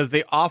heads because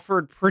they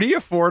offered pretty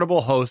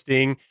affordable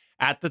hosting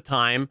at the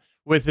time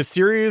with a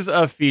series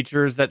of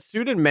features that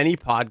suited many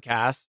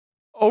podcasts.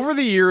 Over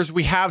the years,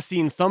 we have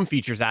seen some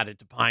features added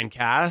to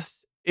Pinecast,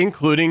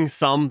 including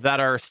some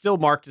that are still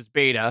marked as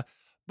beta.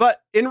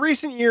 But in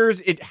recent years,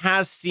 it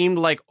has seemed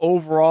like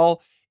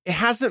overall, it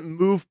hasn't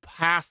moved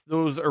past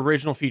those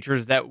original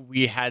features that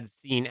we had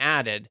seen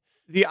added.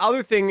 The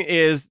other thing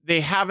is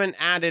they haven't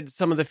added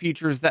some of the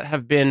features that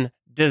have been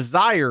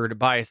desired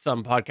by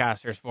some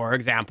podcasters. For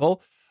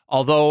example,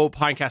 although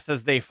Pinecast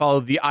says they follow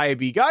the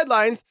IAB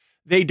guidelines,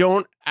 they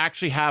don't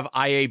actually have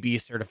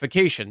IAB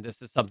certification.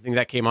 This is something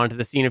that came onto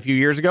the scene a few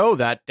years ago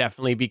that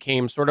definitely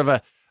became sort of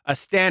a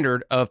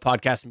standard of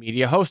podcast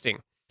media hosting.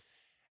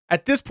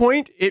 At this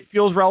point, it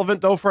feels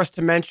relevant, though, for us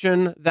to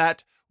mention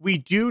that we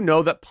do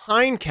know that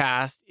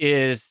Pinecast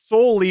is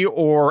solely,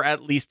 or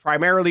at least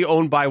primarily,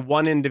 owned by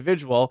one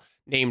individual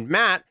named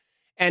Matt.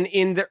 And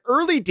in the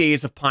early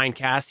days of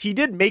Pinecast, he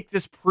did make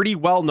this pretty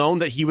well known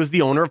that he was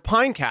the owner of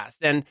Pinecast.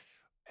 And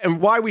And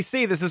why we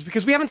say this is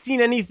because we haven't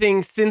seen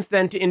anything since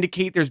then to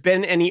indicate there's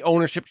been any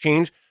ownership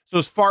change. So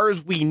as far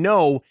as we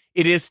know,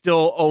 it is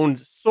still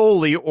owned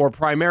solely or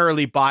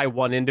primarily by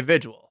one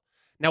individual.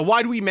 Now,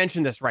 why do we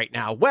mention this right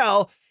now?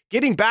 Well,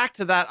 getting back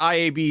to that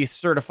IAB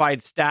certified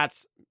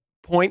stats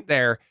point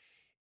there,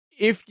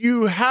 if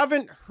you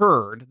haven't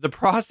heard, the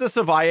process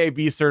of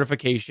IAB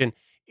certification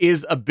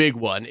is a big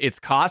one. It's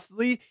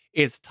costly,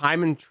 it's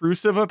time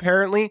intrusive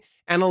apparently,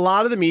 and a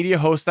lot of the media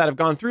hosts that have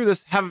gone through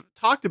this have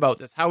talked about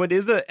this, how it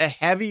is a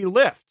heavy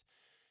lift.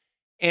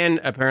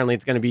 And apparently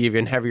it's going to be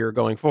even heavier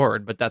going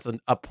forward, but that's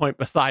a point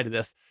beside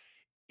this.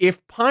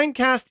 If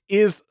Pinecast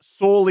is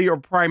solely or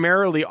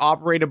primarily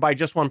operated by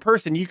just one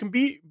person, you can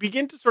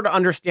begin to sort of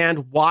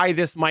understand why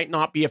this might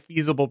not be a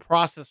feasible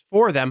process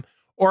for them,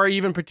 or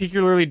even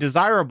particularly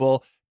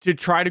desirable to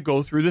try to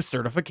go through the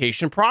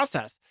certification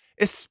process,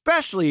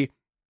 especially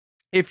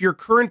if your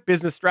current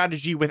business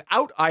strategy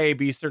without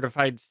IAB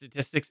certified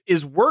statistics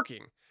is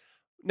working.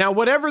 Now,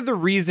 whatever the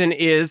reason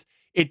is,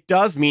 it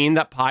does mean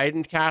that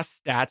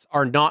Pinecast stats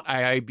are not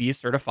IAB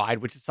certified,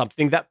 which is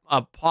something that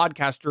a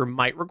podcaster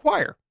might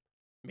require.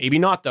 Maybe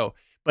not, though,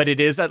 but it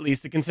is at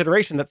least a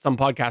consideration that some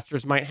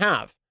podcasters might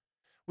have.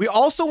 We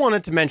also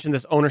wanted to mention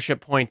this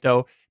ownership point,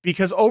 though,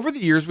 because over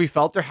the years, we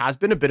felt there has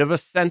been a bit of a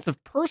sense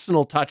of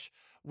personal touch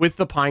with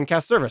the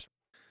Pinecast service.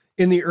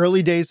 In the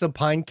early days of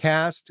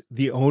Pinecast,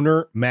 the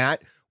owner,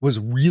 Matt, was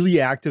really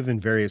active in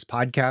various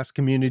podcast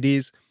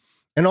communities.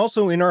 And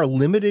also in our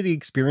limited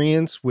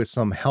experience with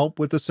some help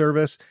with the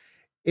service,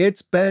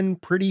 it's been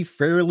pretty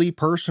fairly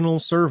personal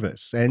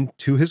service. And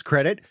to his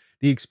credit,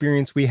 the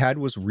experience we had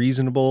was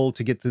reasonable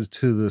to get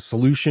to the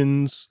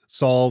solutions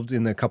solved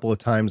in the couple of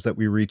times that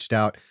we reached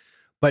out.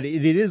 But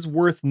it is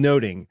worth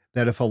noting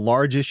that if a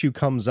large issue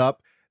comes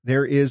up,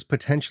 there is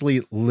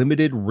potentially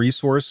limited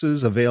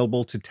resources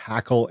available to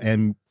tackle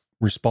and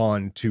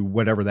respond to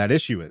whatever that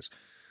issue is.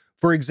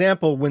 For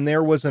example, when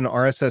there was an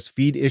RSS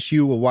feed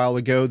issue a while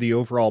ago, the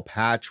overall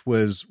patch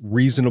was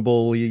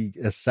reasonably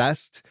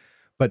assessed,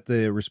 but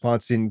the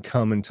response didn't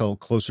come until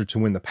closer to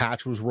when the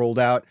patch was rolled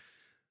out.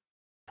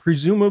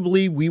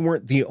 Presumably, we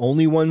weren't the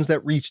only ones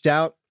that reached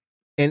out.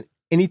 And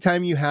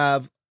anytime you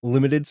have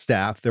limited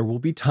staff, there will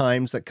be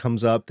times that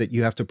comes up that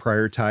you have to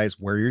prioritize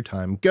where your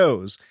time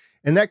goes.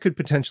 And that could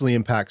potentially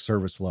impact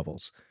service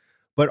levels.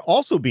 But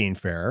also being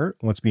fair,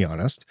 let's be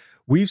honest,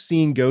 we've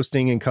seen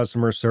ghosting in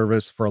customer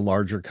service for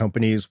larger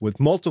companies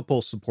with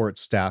multiple support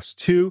staffs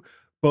too,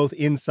 both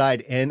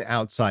inside and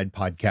outside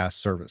podcast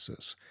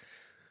services.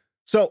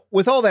 So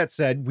with all that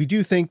said, we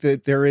do think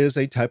that there is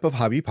a type of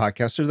hobby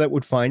podcaster that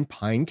would find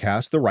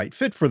Pinecast the right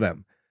fit for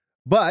them.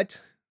 But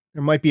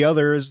there might be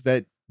others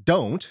that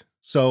don't.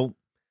 So,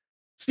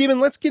 Stephen,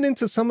 let's get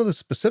into some of the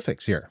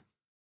specifics here.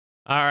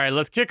 All right,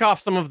 let's kick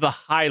off some of the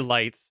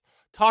highlights,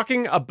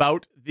 talking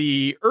about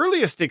the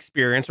earliest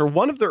experience, or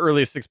one of the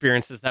earliest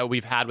experiences that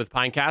we've had with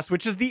Pinecast,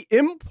 which is the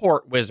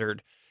import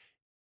wizard.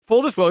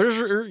 Full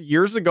disclosure,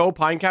 years ago,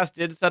 Pinecast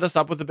did set us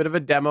up with a bit of a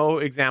demo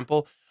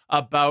example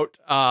about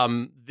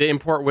the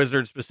import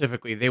wizard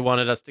specifically. They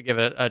wanted us to give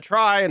it a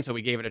try, and so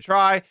we gave it a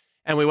try,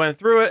 and we went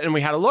through it, and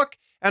we had a look,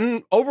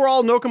 and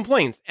overall, no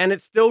complaints, and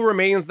it still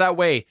remains that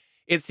way.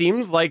 It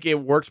seems like it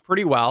worked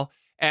pretty well,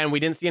 and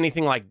we didn't see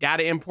anything like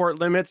data import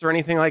limits or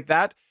anything like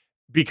that,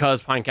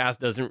 because Pinecast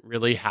doesn't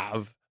really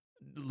have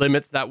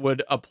limits that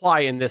would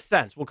apply in this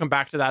sense. We'll come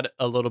back to that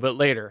a little bit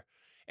later.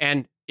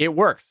 And it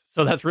works.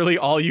 So that's really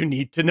all you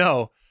need to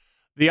know.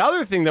 The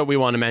other thing that we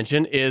want to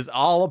mention is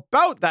all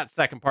about that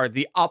second part,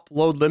 the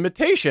upload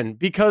limitation,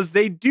 because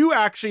they do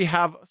actually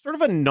have sort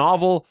of a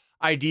novel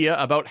idea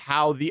about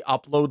how the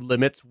upload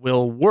limits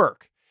will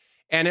work.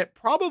 And it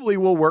probably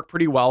will work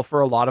pretty well for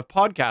a lot of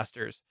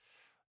podcasters.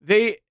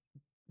 They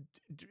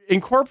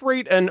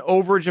incorporate an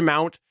overage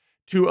amount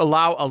to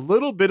allow a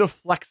little bit of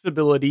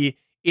flexibility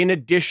in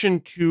addition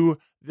to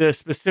the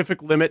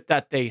specific limit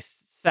that they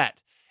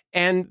set.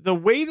 And the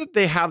way that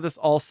they have this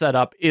all set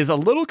up is a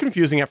little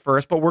confusing at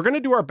first, but we're going to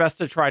do our best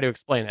to try to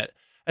explain it.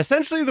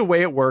 Essentially, the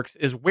way it works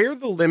is where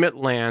the limit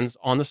lands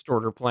on the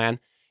starter plan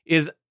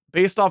is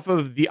based off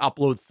of the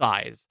upload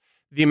size,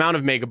 the amount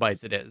of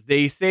megabytes it is.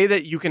 They say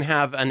that you can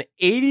have an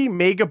 80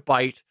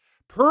 megabyte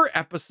per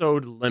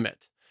episode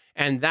limit,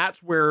 and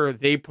that's where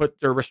they put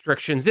their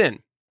restrictions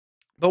in.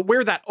 But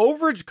where that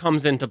overage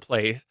comes into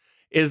place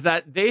is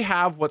that they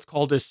have what's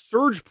called a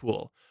surge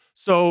pool.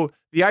 So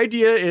the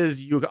idea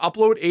is you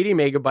upload 80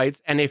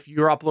 megabytes, and if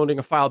you're uploading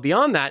a file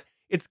beyond that,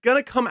 it's going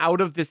to come out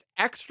of this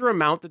extra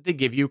amount that they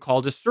give you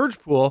called a surge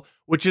pool,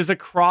 which is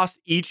across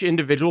each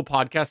individual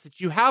podcast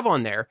that you have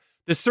on there.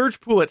 The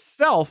surge pool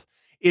itself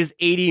is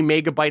 80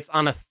 megabytes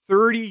on a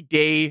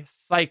 30-day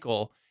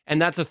cycle,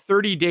 and that's a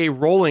 30-day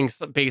rolling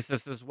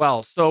basis as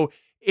well. So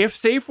if,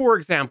 say, for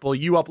example,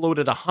 you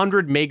uploaded a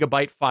 100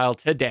 megabyte file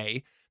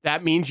today,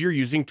 that means you're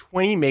using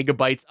 20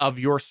 megabytes of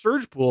your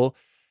surge pool,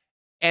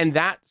 and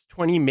that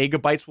 20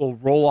 megabytes will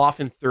roll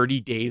off in 30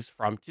 days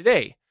from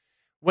today.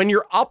 When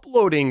you're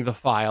uploading the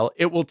file,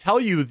 it will tell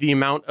you the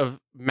amount of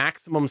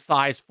maximum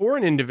size for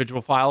an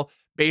individual file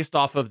based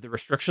off of the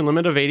restriction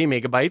limit of 80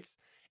 megabytes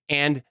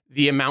and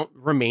the amount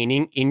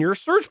remaining in your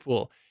surge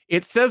pool.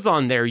 It says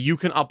on there you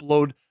can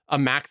upload a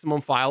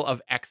maximum file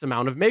of X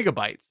amount of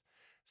megabytes.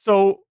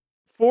 So,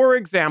 for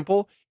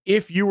example,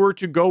 if you were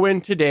to go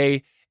in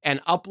today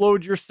and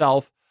upload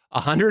yourself a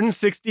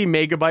 160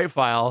 megabyte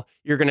file,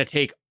 you're going to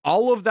take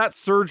all of that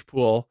surge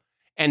pool,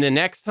 and the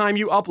next time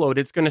you upload,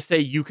 it's going to say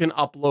you can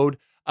upload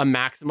a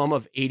maximum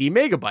of 80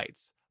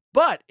 megabytes.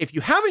 But if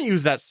you haven't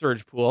used that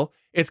surge pool,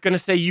 it's going to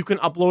say you can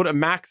upload a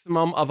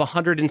maximum of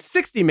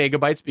 160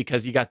 megabytes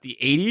because you got the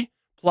 80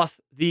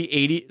 plus the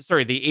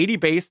 80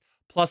 base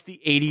plus the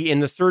 80 in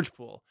the surge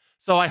pool.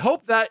 So I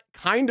hope that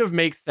kind of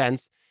makes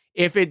sense.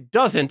 If it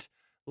doesn't,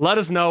 let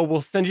us know.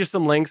 We'll send you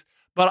some links.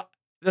 But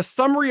the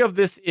summary of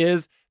this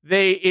is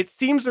it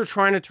seems they're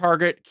trying to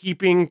target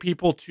keeping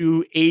people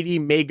to 80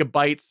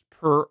 megabytes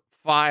per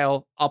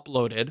file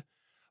uploaded,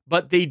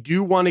 but they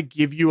do want to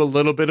give you a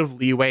little bit of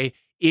leeway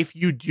if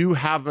you do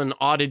have an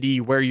oddity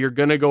where you're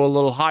going to go a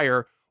little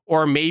higher,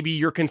 or maybe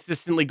you're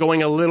consistently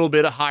going a little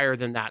bit higher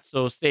than that.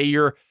 So say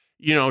you're,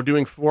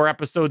 doing 4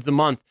 episodes a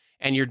month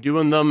and you're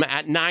doing them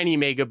at 90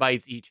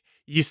 megabytes each,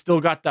 you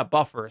still got that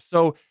buffer.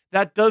 So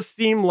that does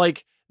seem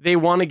like they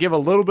want to give a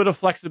little bit of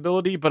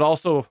flexibility, but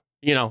also,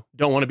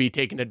 don't want to be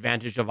taken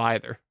advantage of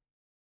either.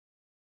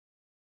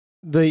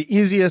 The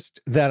easiest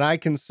that I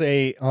can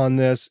say on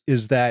this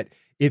is that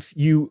if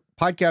you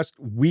podcast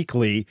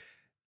weekly,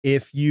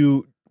 if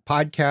you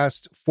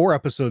podcast 4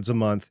 episodes a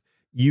month,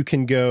 you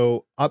can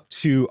go up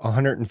to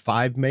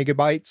 105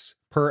 megabytes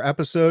per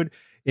episode.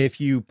 If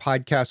you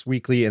podcast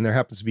weekly and there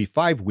happens to be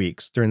 5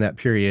 weeks during that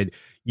period,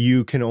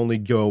 you can only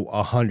go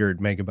 100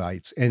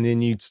 megabytes, and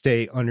then you'd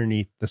stay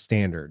underneath the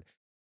standard.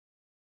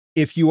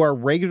 If you are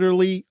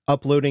regularly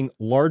uploading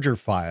larger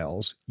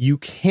files, you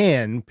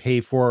can pay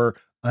for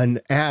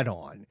an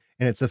add-on,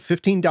 and it's a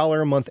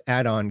 $15 a month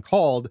add-on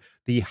called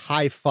the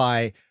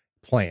Hi-Fi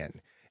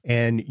plan.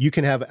 And you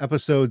can have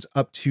episodes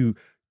up to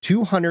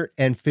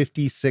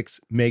 256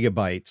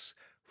 megabytes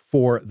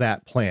for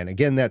that plan.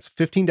 Again, that's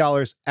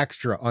 $15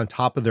 extra on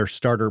top of their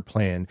starter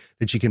plan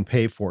that you can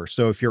pay for.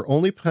 So if you're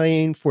only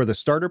paying for the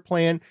starter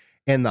plan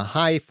and the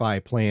Hi-Fi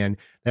plan,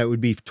 that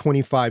would be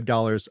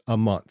 $25 a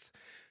month.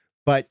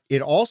 But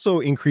it also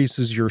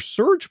increases your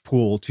surge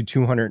pool to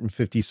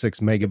 256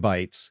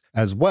 megabytes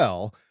as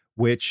well,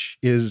 which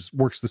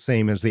works the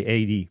same as the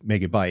 80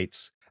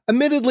 megabytes.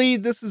 Admittedly,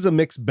 this is a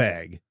mixed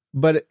bag,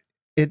 but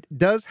it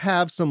does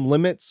have some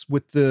limits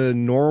with the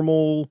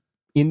normal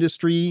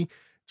industry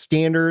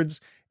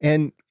standards,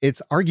 and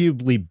it's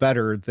arguably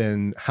better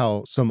than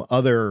how some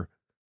other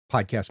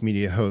podcast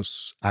media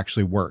hosts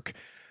actually work.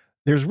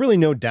 There's really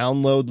no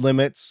download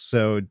limits,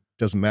 so it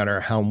doesn't matter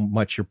how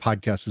much your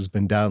podcast has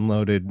been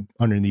downloaded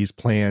under these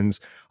plans.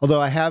 Although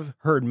I have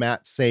heard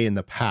Matt say in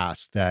the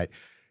past that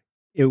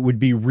it would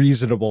be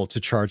reasonable to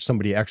charge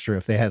somebody extra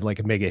if they had like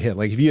a mega hit.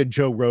 Like if you had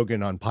Joe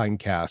Rogan on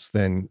Pinecast,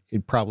 then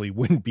it probably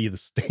wouldn't be the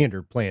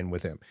standard plan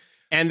with him.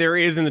 And there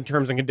is in the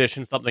terms and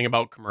conditions something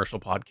about commercial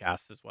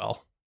podcasts as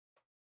well.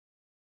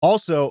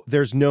 Also,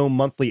 there's no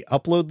monthly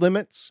upload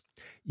limits.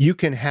 You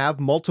can have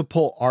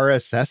multiple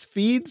RSS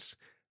feeds.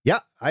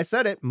 Yeah, I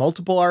said it,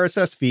 multiple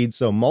RSS feeds.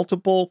 So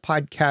multiple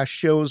podcast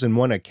shows in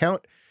one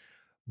account,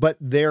 but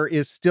there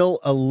is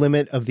still a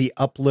limit of the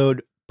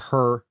upload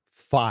per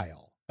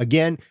file.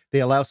 Again,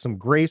 they allow some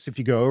grace if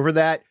you go over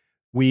that.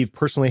 We've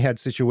personally had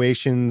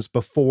situations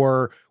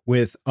before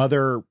with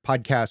other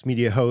podcast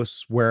media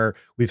hosts where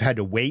we've had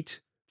to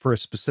wait for a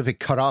specific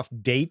cutoff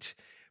date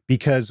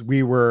because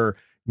we were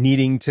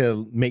needing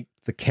to make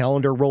the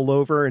calendar roll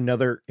over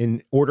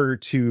in order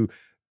to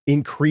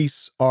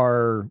increase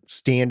our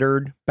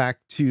standard back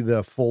to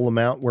the full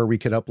amount where we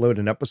could upload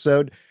an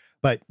episode.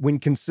 But when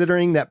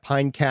considering that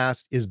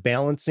Pinecast is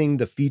balancing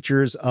the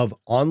features of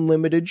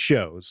unlimited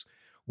shows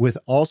with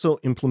also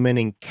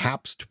implementing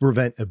caps to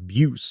prevent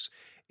abuse,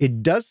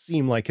 it does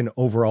seem like an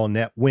overall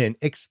net win,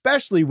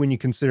 especially when you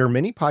consider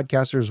many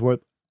podcasters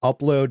would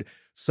upload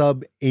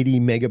sub 80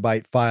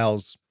 megabyte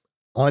files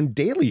on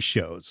daily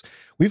shows.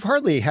 We've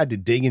hardly had to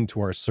dig into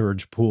our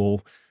surge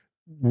pool,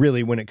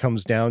 really, when it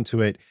comes down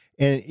to it.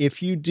 And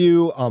if you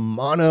do a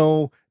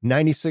mono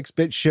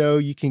 96-bit show,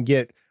 you can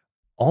get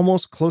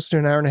almost close to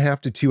an hour and a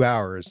half to 2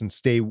 hours and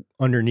stay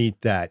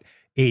underneath that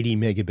 80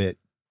 megabit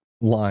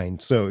line.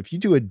 So if you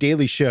do a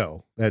daily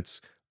show that's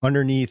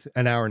underneath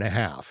an hour and a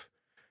half,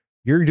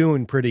 you're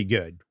doing pretty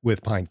good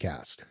with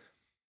Pinecast.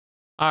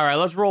 All right,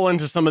 let's roll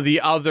into some of the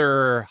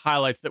other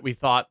highlights that we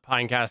thought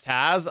Pinecast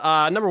has.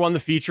 Number one, the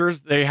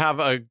features. They have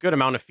a good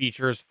amount of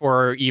features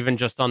for even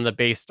just on the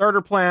base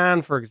starter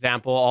plan. For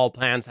example, all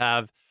plans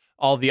have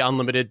all the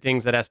unlimited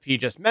things that SP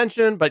just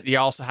mentioned, but you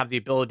also have the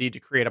ability to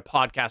create a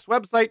podcast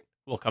website.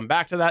 We'll come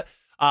back to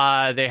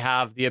that. They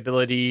have the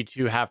ability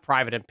to have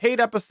private and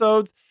paid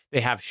episodes. They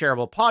have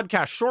shareable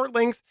podcast short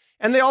links.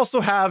 And they also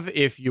have,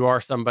 if you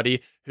are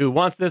somebody who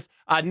wants this,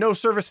 no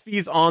service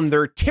fees on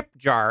their tip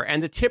jar.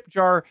 And the tip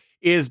jar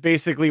is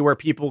basically where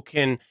people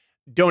can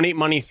donate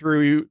money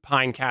through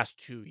Pinecast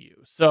to you.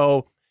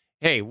 So,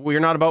 hey, we're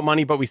not about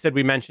money, but we said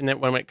we mention it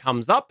when it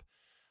comes up.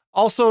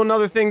 Also,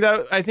 another thing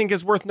that I think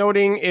is worth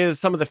noting is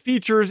some of the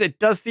features. It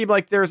does seem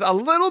like there's a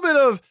little bit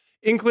of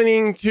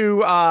inclining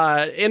to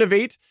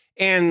innovate.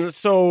 And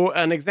so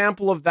an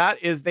example of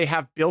that is they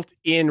have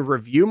built-in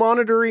review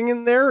monitoring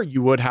in there.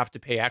 You would have to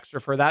pay extra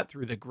for that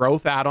through the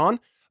growth add-on.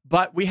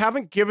 But we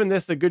haven't given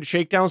this a good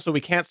shakedown, so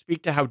we can't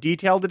speak to how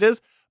detailed it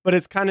is. But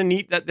it's kind of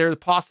neat that there's a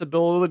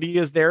possibility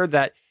is there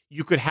that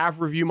you could have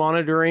review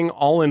monitoring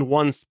all in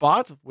one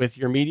spot with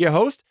your media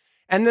host.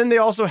 And then they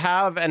also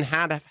have and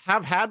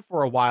have had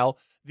for a while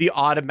the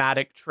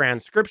automatic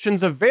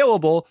transcriptions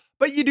available,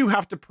 but you do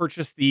have to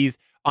purchase these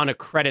on a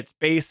credits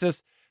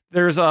basis.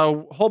 There's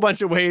a whole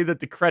bunch of way that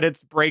the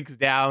credits breaks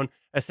down.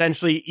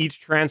 Essentially, each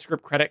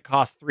transcript credit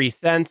costs 3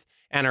 cents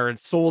and are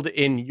sold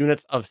in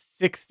units of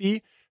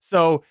 60.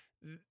 So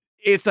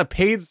it's a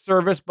paid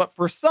service, but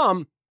for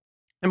some,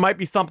 it might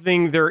be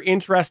something they're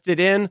interested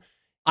in.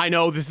 I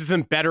know this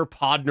isn't Better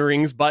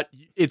Podnerings, but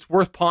it's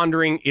worth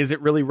pondering. Is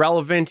it really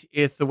relevant?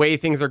 It's the way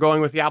things are going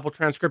with the Apple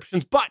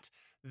transcriptions, but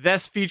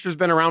this feature's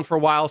been around for a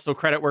while, so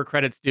credit where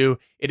credit's due.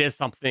 It is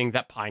something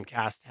that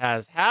Pinecast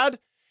has had.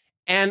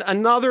 And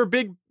another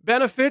big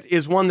benefit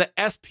is one that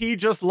SP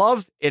just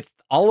loves. It's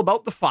all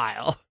about the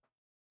file.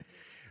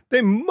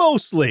 They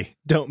mostly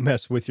don't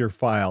mess with your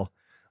file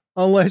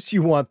unless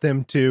you want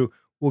them to.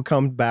 We'll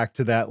come back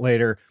to that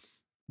later.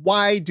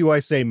 Why do I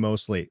say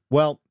mostly?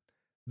 Well,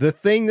 the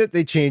thing that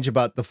they change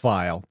about the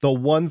file, the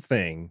one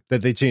thing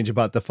that they change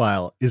about the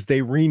file is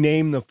they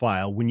rename the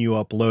file when you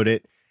upload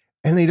it,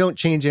 and they don't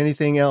change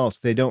anything else.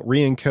 They don't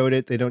re-encode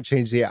it. They don't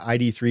change the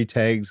ID3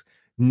 tags.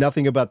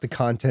 Nothing about the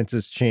content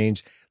has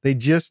changed. They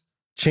just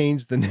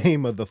change the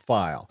name of the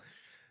file.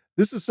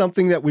 This is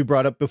something that we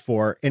brought up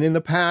before, and in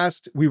the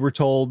past, we were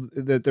told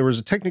that there was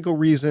a technical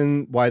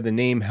reason why the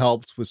name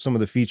helped with some of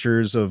the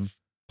features of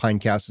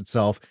Pinecast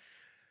itself.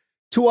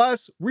 To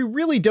us, we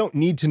really don't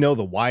need to know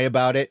the why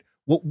about it.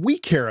 What we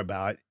care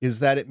about is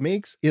that it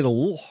makes it a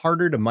little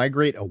harder to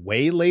migrate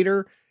away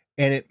later,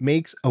 and it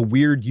makes a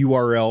weird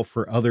URL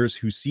for others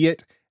who see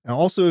it. And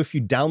also, if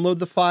you download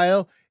the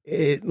file,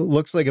 it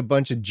looks like a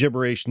bunch of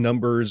gibberish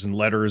numbers and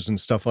letters and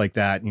stuff like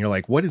that. And you're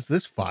like, what is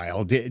this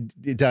file? Did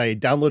I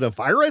download a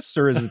virus,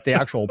 or is it the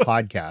actual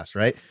podcast,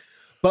 right?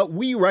 But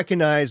we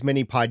recognize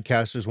many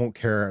podcasters won't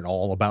care at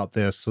all about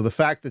this. So the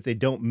fact that they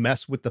don't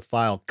mess with the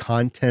file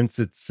contents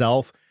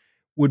itself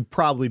would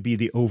probably be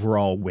the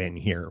overall win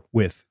here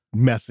with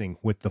messing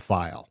with the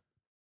file.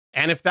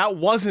 And if that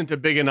wasn't a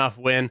big enough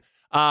win,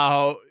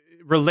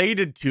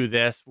 related to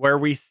this, where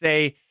we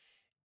say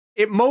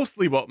it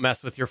mostly won't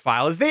mess with your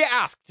file, is they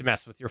ask to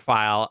mess with your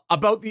file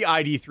about the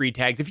ID3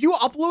 tags. If you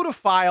upload a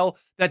file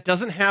that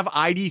doesn't have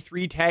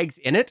ID3 tags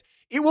in it,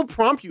 it will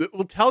prompt you. It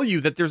will tell you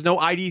that there's no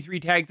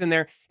ID3 tags in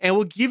there, and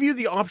will give you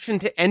the option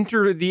to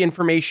enter the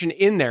information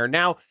in there.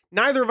 Now,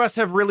 neither of us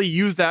have really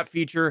used that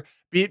feature,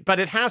 but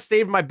it has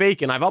saved my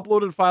bacon. I've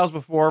uploaded files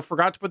before,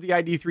 forgot to put the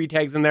ID3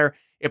 tags in there.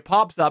 It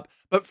pops up.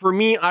 But for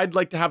me, I'd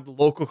like to have the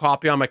local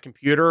copy on my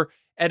computer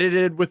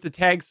edited with the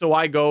tags. So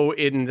I go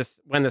in this,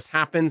 when this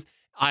happens,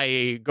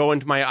 I go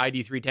into my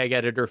ID3 tag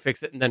editor,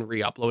 fix it, and then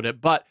re-upload it.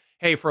 But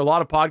hey, for a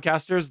lot of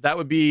podcasters, that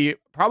would be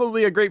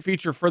probably a great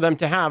feature for them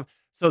to have,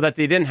 so that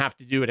they didn't have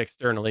to do it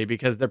externally,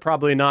 because they're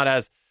probably not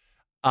as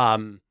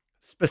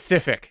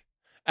specific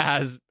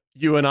as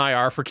you and I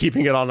are for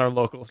keeping it on our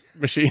local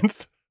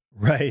machines.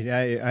 Right.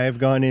 I have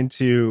gone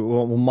into,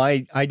 well,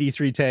 my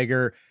ID3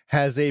 tagger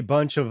has a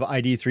bunch of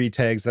ID3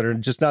 tags that are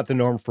just not the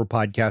norm for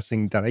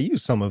podcasting, that I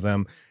use some of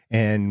them,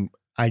 and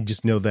I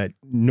just know that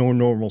no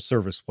normal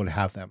service would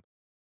have them.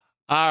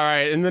 All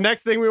right. And the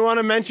next thing we want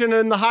to mention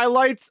in the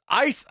highlights,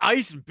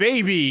 Ice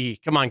Baby.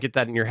 Come on, get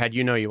that in your head.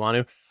 You know you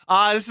want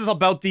to. This is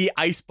about the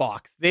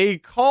Icebox. They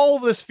call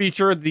this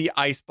feature the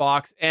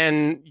Icebox,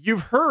 and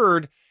you've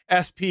heard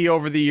SP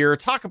over the year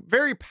talk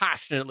very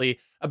passionately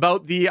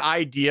about the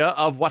idea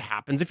of what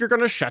happens if you're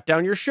going to shut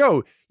down your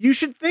show. You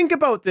should think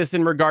about this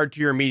in regard to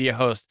your media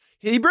host.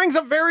 He brings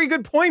up very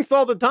good points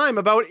all the time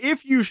about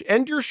if you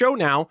end your show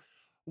now,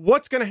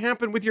 what's going to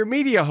happen with your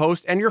media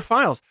host and your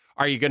files?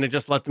 Are you going to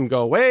just let them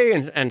go away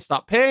and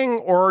stop paying,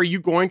 or are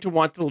you going to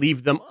want to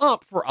leave them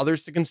up for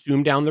others to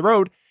consume down the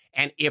road?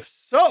 And if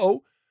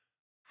so,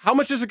 how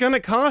much is it going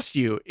to cost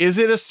you? Is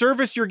it a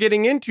service you're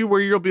getting into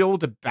where you'll be able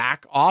to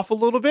back off a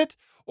little bit?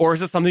 Or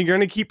is it something you're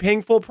going to keep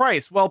paying full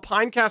price? Well,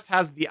 Pinecast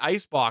has the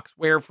Icebox,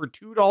 where for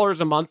 $2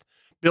 a month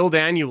billed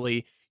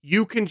annually,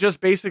 you can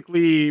just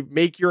basically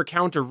make your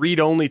account a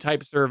read-only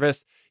type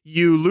service.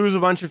 You lose a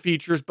bunch of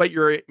features, but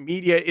your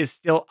media is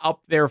still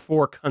up there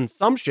for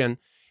consumption.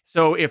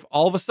 So if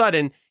all of a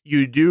sudden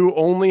you do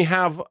only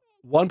have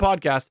one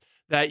podcast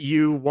that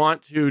you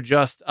want to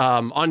just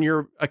on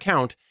your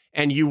account,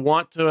 and you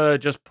want to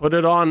just put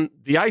it on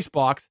the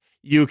Icebox,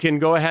 you can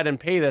go ahead and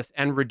pay this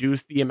and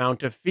reduce the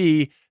amount of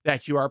fee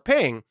that you are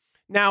paying.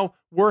 Now,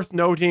 worth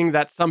noting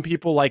that some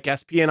people like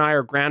SP and I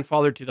are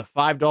grandfathered to the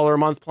 $5 a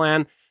month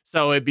plan.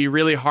 So it'd be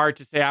really hard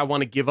to say I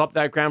want to give up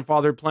that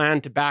grandfathered plan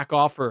to back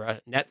off for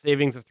a net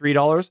savings of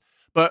 $3.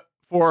 But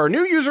for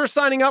new users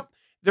signing up,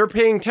 they're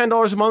paying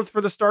 $10 a month for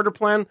the starter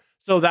plan.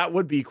 So that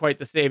would be quite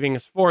the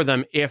savings for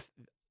them if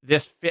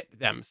this fit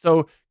them.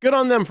 So good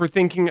on them for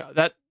thinking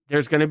that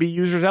there's going to be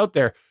users out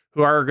there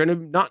who are going to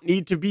not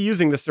need to be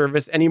using the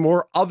service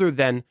anymore other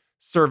than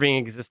serving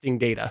existing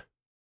data.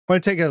 I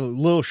want to take a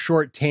little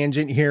short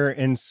tangent here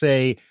and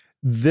say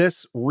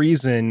this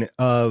reason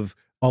of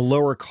a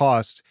lower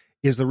cost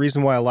is the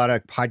reason why a lot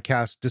of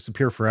podcasts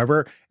disappear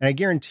forever. And I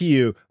guarantee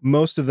you,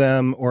 most of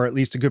them, or at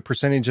least a good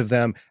percentage of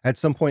them, at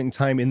some point in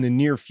time in the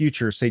near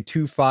future, say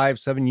 2, 5,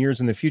 7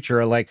 years in the future,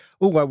 are like,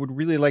 oh, I would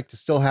really like to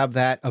still have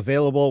that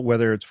available,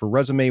 whether it's for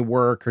resume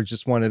work or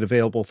just want it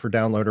available for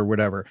download or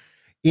whatever.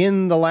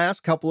 In the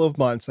last couple of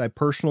months, I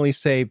personally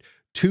saved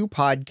 2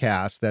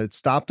 podcasts that had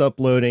stopped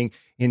uploading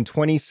in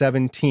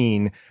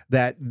 2017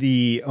 that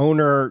the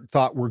owner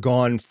thought were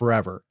gone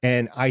forever.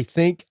 And I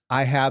think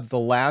I have the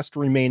last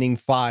remaining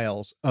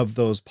files of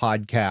those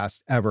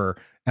podcasts ever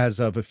as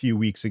of a few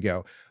weeks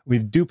ago.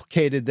 We've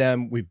duplicated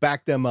them. We've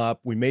backed them up.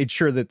 We made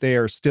sure that they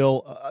are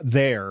still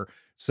there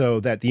so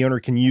that the owner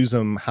can use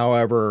them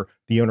however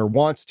the owner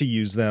wants to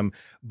use them.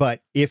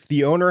 But if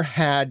the owner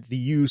had the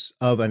use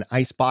of an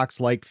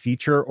Icebox-like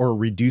feature or a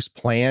reduced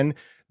plan,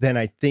 then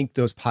I think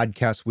those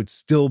podcasts would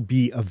still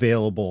be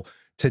available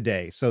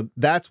today. So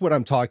that's what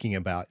I'm talking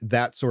about,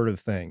 that sort of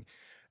thing.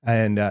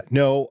 And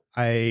no,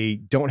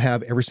 I don't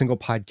have every single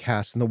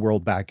podcast in the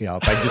world back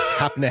up. I just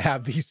happen to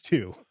have these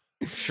 2.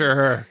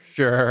 Sure.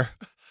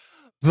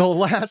 The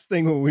last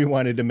thing we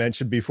wanted to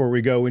mention before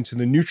we go into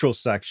the neutral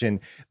section,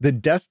 the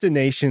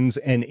destinations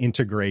and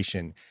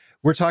integration.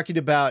 We're talking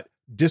about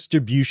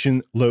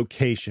distribution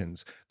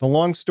locations. The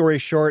long story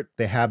short,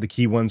 they have the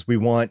key ones we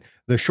want.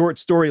 The short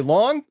story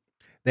long,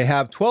 they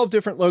have 12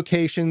 different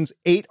locations,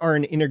 8 are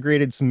an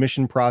integrated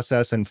submission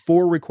process, and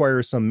 4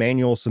 require some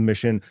manual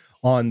submission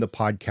on the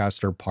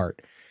podcaster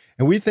part.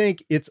 And we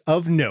think it's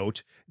of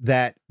note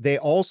that they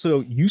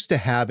also used to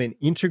have an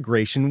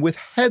integration with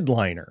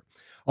Headliner.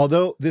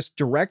 Although this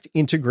direct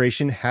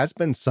integration has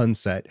been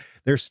sunset,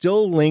 there's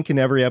still a link in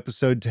every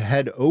episode to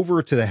head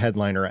over to the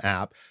Headliner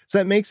app. So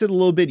that makes it a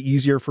little bit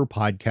easier for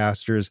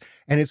podcasters.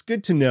 And it's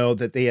good to know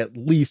that they at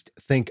least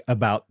think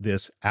about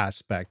this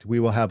aspect. We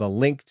will have a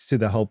link to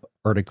the help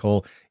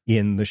article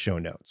in the show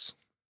notes.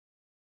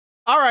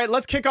 All right,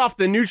 let's kick off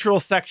the neutral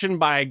section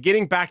by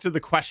getting back to the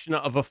question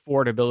of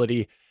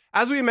affordability.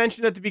 As we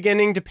mentioned at the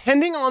beginning,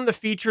 depending on the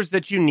features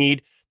that you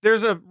need,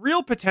 there's a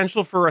real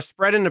potential for a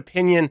spread in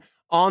opinion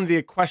on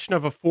the question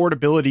of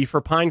affordability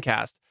for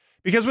Pinecast.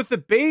 Because with the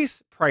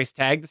base price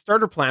tag, the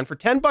starter plan for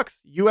 $10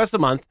 US a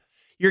month,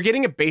 you're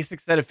getting a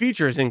basic set of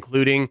features,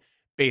 including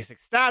basic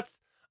stats,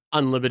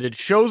 unlimited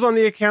shows on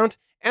the account,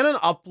 and an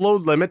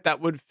upload limit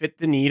that would fit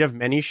the need of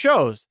many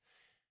shows.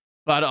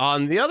 But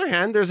on the other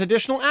hand, there's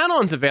additional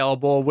add-ons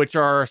available, which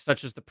are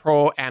such as the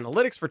Pro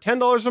Analytics for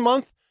 $10 a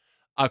month,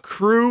 a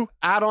Crew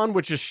add-on,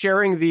 which is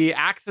sharing the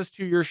access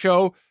to your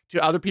show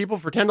to other people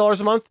for $10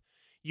 a month.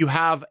 You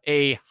have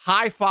a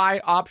Hi-Fi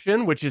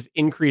option, which is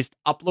increased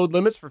upload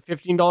limits for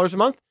 $15 a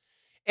month.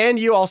 And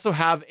you also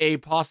have a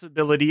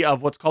possibility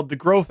of what's called the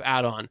Growth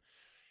add-on.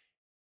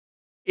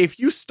 If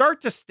you start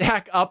to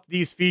stack up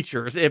these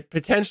features, it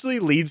potentially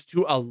leads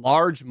to a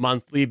large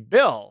monthly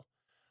bill.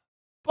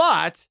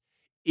 But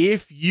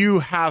if you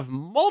have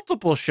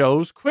multiple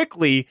shows,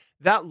 quickly,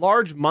 that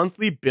large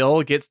monthly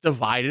bill gets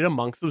divided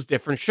amongst those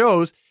different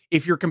shows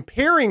if you're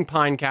comparing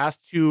Pinecast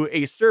to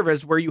a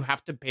service where you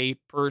have to pay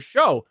per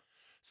show.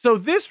 So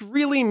this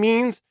really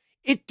means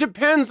it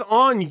depends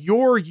on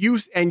your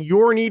use and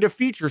your need of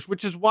features,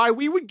 which is why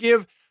we would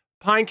give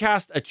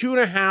Pinecast a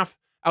 2.5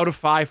 out of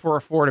 5 for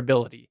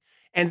affordability.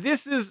 And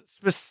this is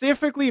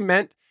specifically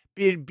meant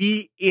to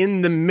be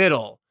in the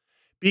middle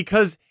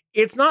because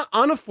it's not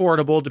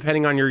unaffordable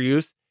depending on your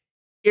use.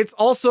 It's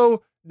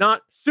also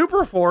not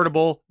super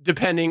affordable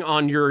depending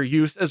on your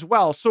use as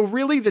well. So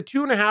really the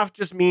 2.5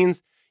 just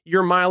means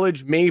your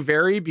mileage may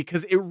vary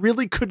because it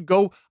really could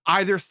go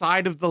either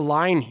side of the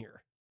line here.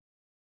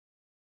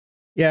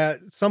 Yeah,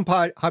 some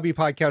hobby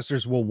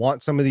podcasters will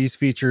want some of these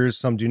features,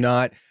 some do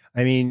not.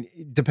 I mean,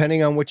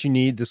 depending on what you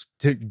need, this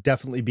could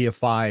definitely be a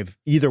 5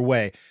 either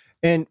way.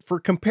 And for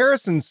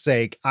comparison's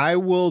sake, I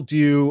will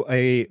do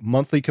a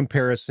monthly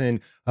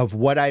comparison of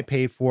what I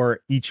pay for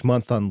each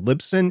month on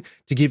Libsyn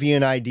to give you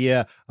an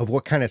idea of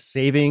what kind of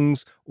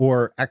savings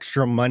or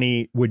extra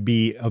money would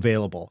be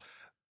available.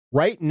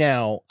 Right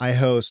now, I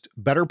host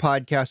Better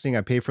Podcasting.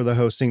 I pay for the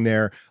hosting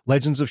there.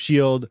 Legends of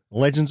S.H.I.E.L.D.,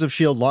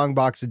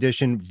 Longbox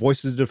Edition,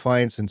 Voices of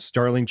Defiance, and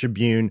Starling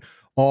Tribune,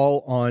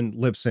 all on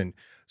Libsyn.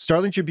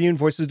 Starling Tribune,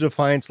 Voices of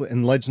Defiance,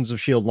 and Legends of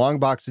S.H.I.E.L.D.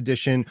 Longbox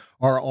Edition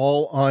are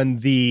all on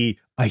the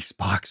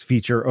Icebox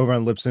feature over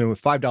on Libsyn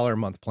with $5 a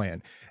month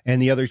plan.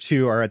 And the other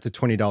 2 are at the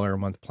 $20 a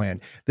month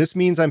plan. This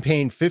means I'm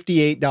paying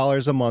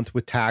 $58 a month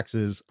with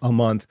taxes a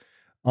month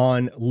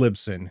on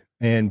Libsyn.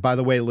 And by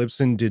the way,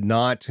 Libsyn did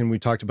not, and we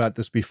talked about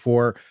this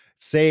before,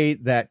 say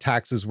that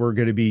taxes were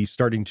going to be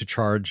starting to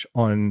charge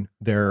on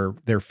their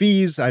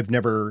fees. I've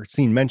never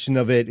seen mention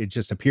of it. It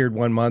just appeared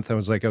one month. I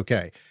was like,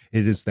 okay,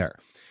 it is there.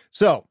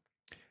 So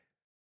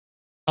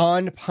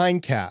on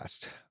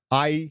Pinecast,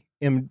 I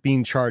am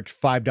being charged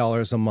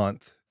 $5 a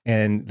month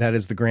and that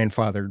is the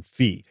grandfathered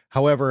fee.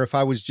 However, if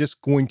I was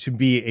just going to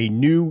be a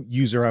new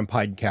user on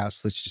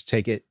Pinecast, let's just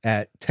take it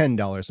at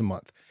 $10 a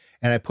month,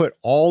 and I put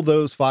all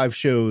those 5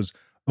 shows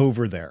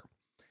over there,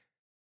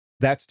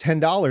 that's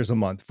 $10 a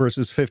month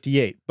versus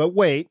 $58. But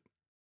wait,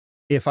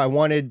 if I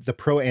wanted the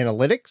pro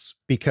analytics,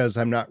 because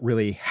I'm not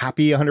really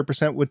happy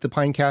 100% with the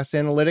Pinecast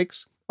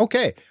analytics,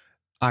 okay,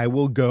 I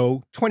will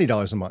go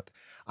 $20 a month.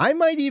 I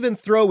might even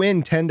throw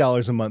in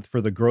 $10 a month for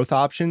the growth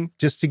option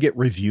just to get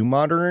review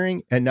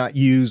monitoring and not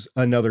use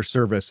another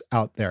service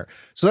out there.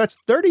 So that's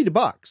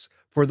 $30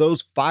 for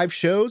those 5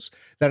 shows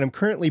that I'm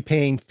currently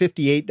paying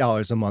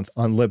 $58 a month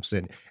on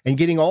Libsyn and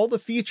getting all the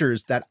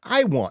features that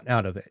I want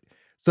out of it.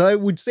 So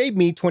it would save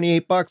me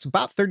 $28,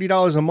 about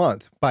 $30 a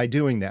month by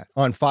doing that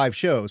on 5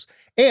 shows.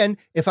 And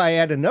if I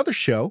add another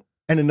show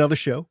and another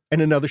show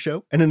and another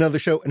show and another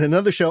show and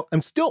another show,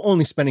 I'm still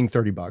only spending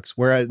 $30.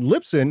 Whereas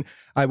Libsyn,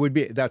 I would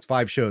be, that's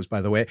 5 shows, by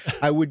the way,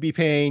 I would be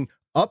paying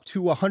up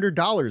to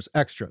 $100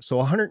 extra. So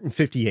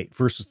 $158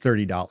 versus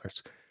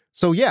 $30.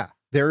 So yeah,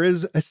 there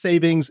is a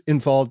savings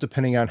involved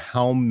depending on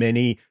how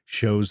many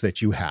shows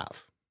that you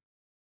have.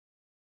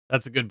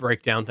 That's a good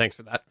breakdown. Thanks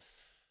for that.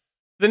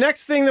 The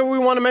next thing that we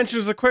want to mention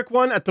is a quick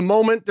one. At the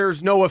moment,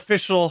 there's no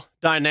official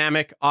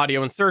dynamic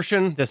audio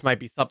insertion. This might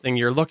be something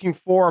you're looking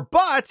for,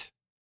 but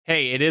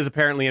hey, it is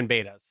apparently in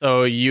beta.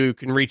 So you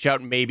can reach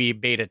out and maybe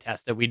beta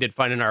test it. We did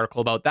find an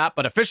article about that,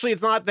 but officially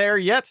it's not there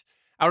yet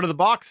out of the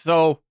box.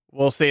 So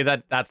we'll say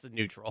that that's a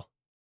neutral.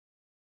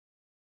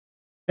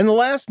 And the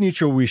last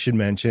neutral we should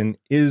mention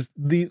is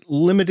the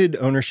limited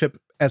ownership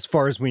as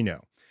far as we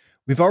know.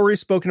 We've already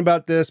spoken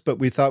about this, but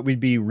we thought we'd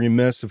be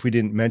remiss if we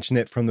didn't mention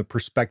it from the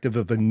perspective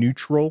of a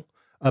neutral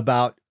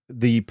about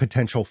the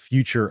potential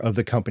future of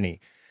the company.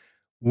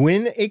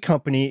 When a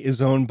company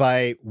is owned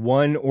by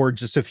one or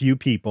just a few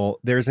people,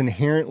 there's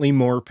inherently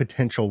more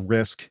potential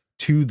risk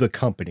to the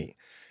company.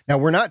 Now,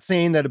 we're not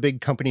saying that a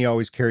big company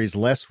always carries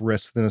less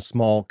risk than a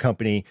small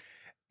company.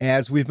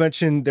 As we've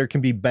mentioned, there can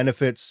be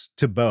benefits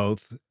to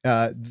both.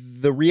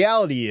 The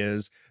reality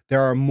is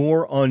there are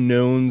more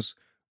unknowns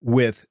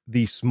with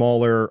the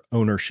smaller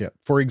ownership.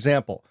 For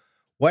example,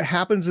 what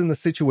happens in the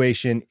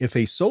situation if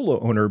a solo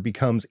owner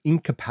becomes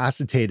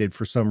incapacitated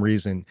for some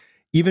reason,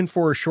 even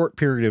for a short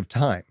period of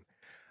time?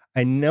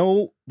 I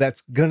know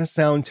that's going to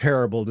sound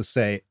terrible to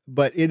say,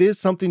 but it is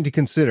something to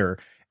consider.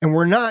 And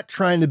we're not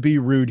trying to be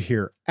rude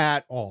here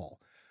at all.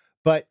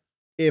 But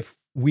if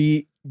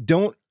we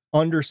don't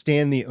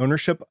understand the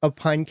ownership of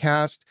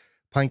Pinecast,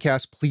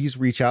 please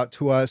reach out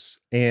to us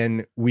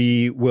and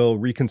we will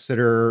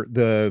reconsider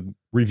the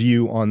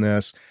review on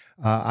this.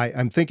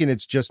 I'm thinking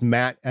it's just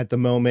Matt at the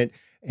moment.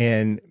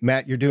 And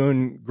Matt, you're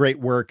doing great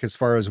work as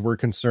far as we're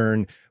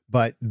concerned,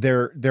 but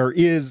there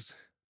is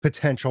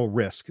potential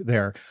risk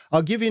there.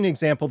 I'll give you an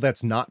example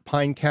that's not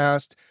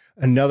Pinecast,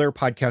 another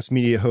podcast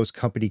media host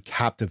company,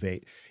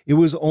 Captivate. It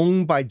was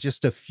owned by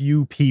just a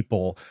few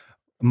people,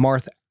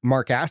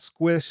 Mark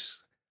Asquith,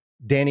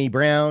 Danny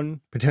Brown,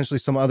 potentially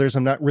some others.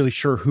 I'm not really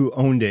sure who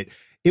owned it.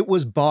 It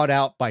was bought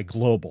out by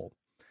Global.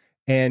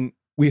 And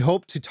we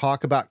hope to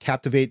talk about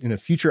Captivate in a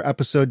future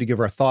episode to give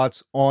our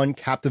thoughts on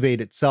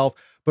Captivate itself.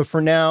 But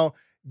for now,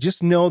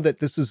 just know that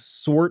this is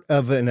sort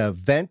of an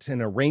event,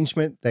 an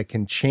arrangement that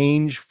can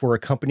change for a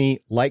company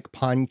like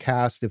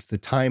Pinecast if the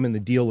time and the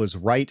deal is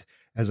right,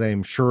 as I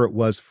am sure it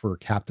was for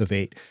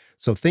Captivate.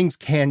 So things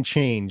can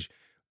change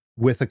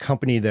with a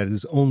company that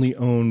is only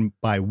owned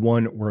by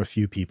one or a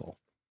few people.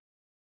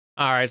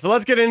 All right, so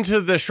let's get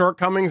into the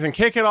shortcomings and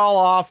kick it all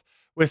off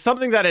with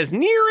something that is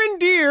near and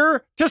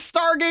dear to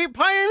Stargate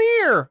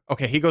Pioneer.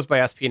 Okay, he goes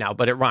by SP now,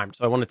 but it rhymed,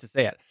 so I wanted to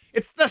say it.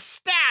 It's the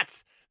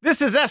stats.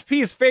 This is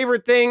SP's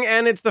favorite thing,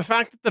 and it's the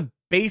fact that the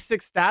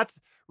basic stats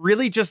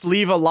really just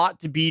leave a lot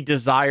to be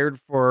desired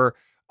for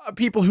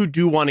people who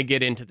do want to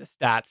get into the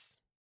stats.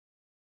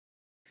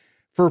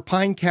 For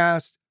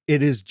Pinecast,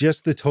 it is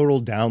just the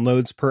total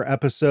downloads per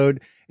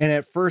episode. And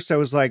at first I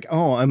was like,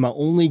 oh, I'm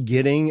only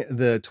getting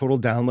the total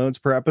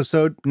downloads per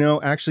episode.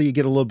 No, actually you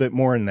get a little bit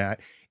more than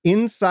that.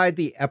 Inside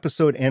the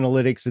episode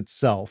analytics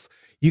itself,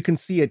 you can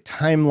see a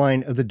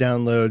timeline of the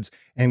downloads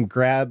and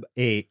grab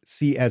a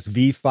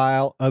CSV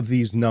file of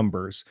these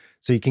numbers.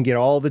 So you can get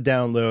all the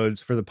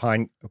downloads for the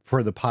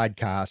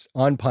podcast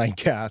on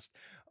Pinecast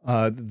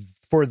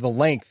for the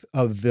length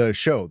of the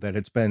show that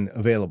it's been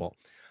available.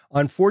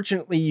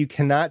 Unfortunately, you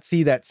cannot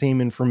see that same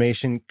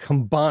information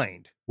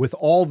combined with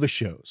all the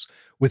shows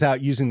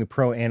without using the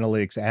Pro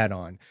Analytics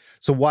add-on.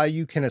 So while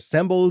you can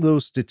assemble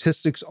those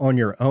statistics on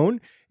your own,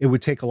 it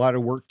would take a lot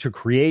of work to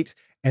create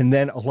and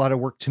then a lot of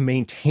work to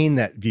maintain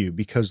that view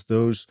because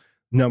those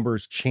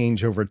numbers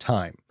change over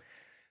time.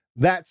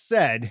 That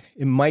said,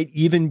 it might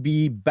even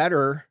be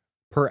better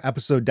per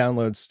episode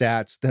download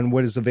stats than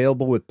what is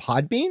available with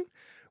Podbean,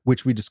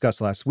 which we discussed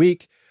last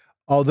week.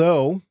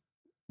 Although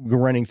we're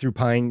running through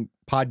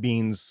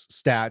Podbean's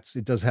stats,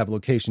 it does have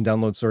location,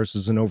 download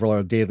sources, and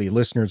overall daily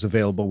listeners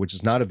available, which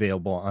is not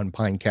available on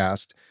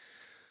Pinecast.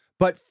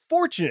 But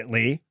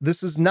fortunately,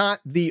 this is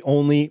not the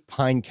only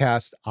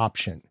Pinecast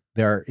option.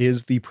 There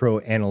is the Pro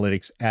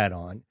Analytics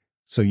add-on.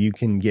 so you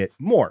can get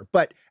more.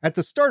 But at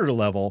the starter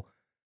level,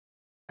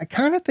 I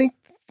kind of think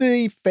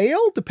they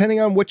fail depending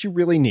on what you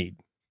really need.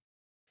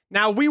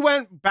 Now, we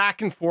went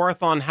back and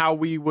forth on how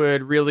we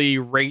would really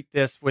rate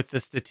this with the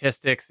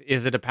statistics.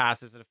 Is it a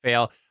pass? Is it a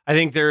fail? I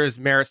think there's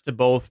merits to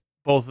both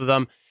of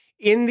them.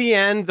 In the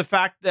end, the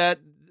fact that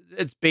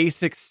it's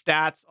basic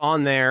stats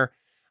on there,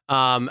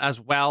 as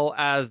well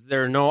as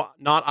they're not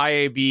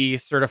IAB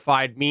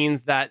certified,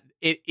 means that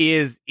it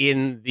is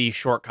in the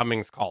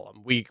shortcomings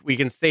column. We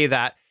can say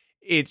that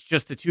it's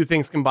just the two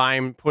things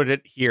combined, put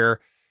it here.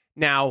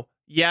 Now,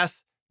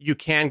 yes, you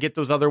can get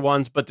those other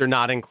ones, but they're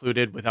not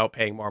included without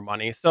paying more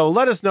money. So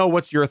let us know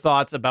what's your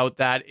thoughts about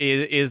that.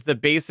 Is the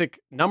basic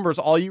numbers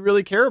all you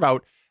really care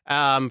about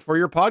for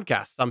your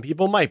podcast? Some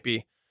people might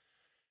be.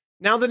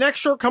 Now, the next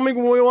shortcoming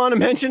we want to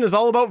mention is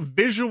all about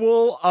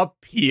visual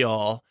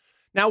appeal.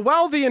 Now,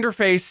 while the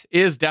interface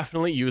is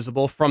definitely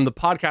usable from the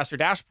podcaster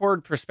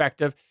dashboard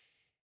perspective,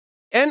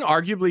 and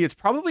arguably it's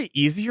probably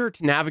easier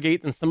to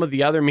navigate than some of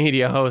the other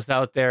media hosts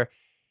out there,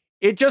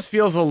 it just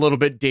feels a little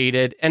bit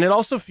dated, and it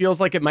also feels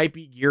like it might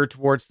be geared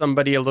towards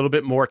somebody a little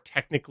bit more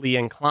technically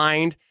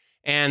inclined,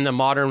 and a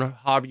modern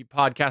hobby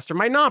podcaster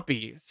might not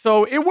be.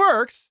 So it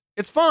works,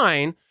 it's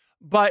fine,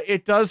 but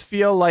it does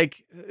feel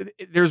like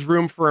there's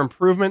room for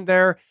improvement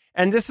there.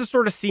 And this is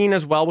sort of seen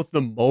as well with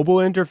the mobile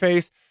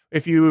interface.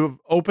 If you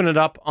open it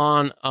up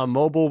on a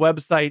mobile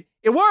website,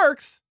 it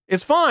works,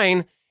 it's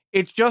fine.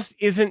 It just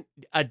isn't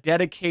a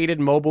dedicated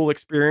mobile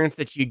experience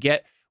that you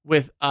get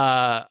with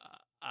a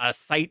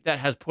site that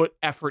has put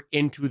effort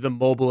into the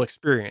mobile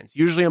experience.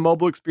 Usually a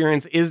mobile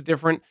experience is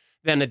different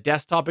than a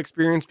desktop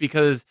experience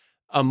because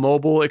a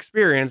mobile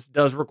experience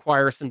does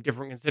require some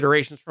different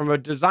considerations from a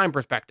design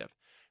perspective.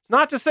 It's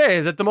not to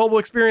say that the mobile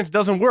experience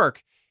doesn't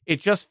work.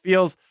 It just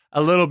feels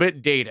a little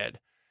bit dated.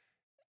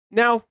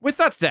 Now, with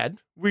that said,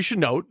 we should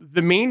note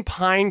the main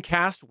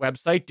Pinecast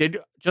website did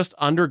just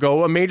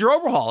undergo a major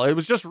overhaul. It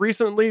was just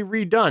recently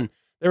redone.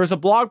 There was a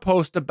blog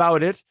post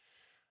about it.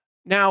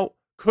 Now,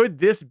 could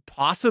this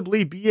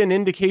possibly be an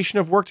indication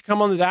of work to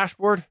come on the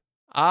dashboard?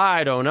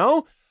 I don't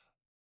know.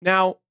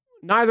 Now,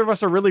 neither of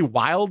us are really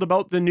wild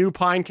about the new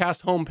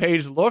Pinecast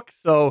homepage look,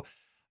 so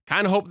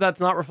kind of hope that's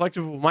not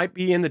reflective of what might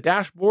be in the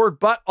dashboard,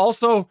 but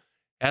also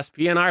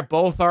SP and I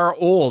both are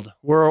old.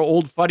 We're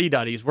old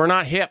fuddy-duddies. We're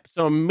not hip,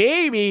 so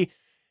maybe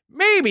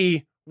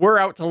we're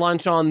out to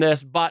lunch on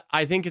this, but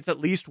I think it's at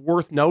least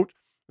worth note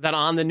that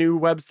on the new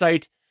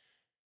website,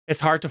 it's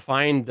hard to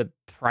find the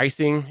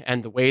pricing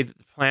and the way that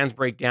the plans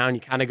break down.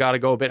 You kind of got to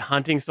go a bit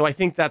hunting. So I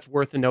think that's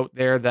worth a note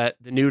there that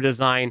the new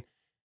design,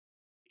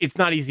 it's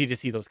not easy to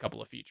see those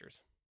couple of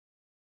features.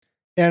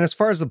 And as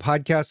far as the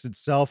podcast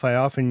itself, I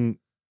often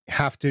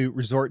have to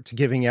resort to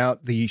giving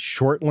out the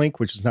short link,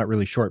 which is not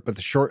really short, but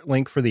the short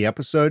link for the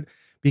episode,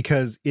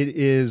 because it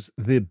is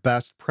the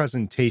best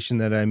presentation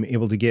that I'm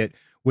able to get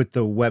with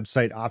the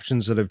website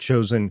options that I've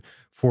chosen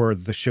for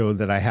the show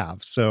that I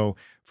have. So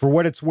for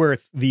what it's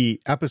worth,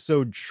 the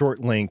episode short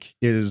link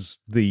is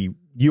the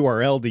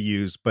URL to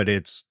use, but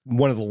it's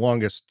one of the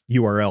longest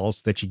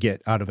URLs that you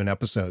get out of an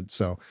episode.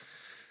 So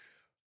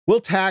we'll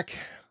tack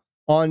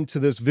on to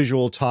this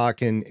visual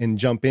talk and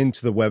jump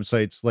into the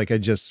websites. Like I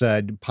just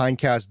said,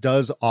 Pinecast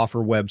does offer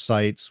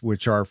websites,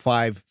 which are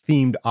 5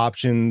 themed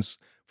options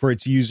for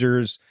its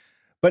users.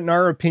 But in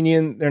our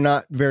opinion, they're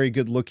not very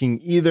good looking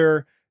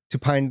either. To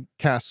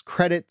Pinecast's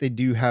credit, they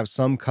do have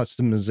some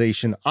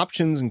customization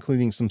options,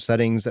 including some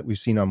settings that we've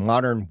seen on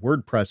modern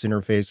WordPress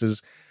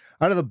interfaces.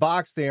 Out of the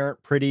box, they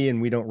aren't pretty,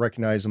 and we don't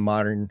recognize a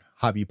modern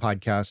hobby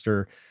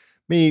podcaster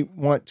may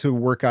want to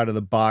work out of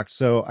the box.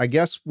 So I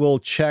guess we'll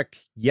check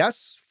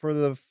yes for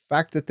the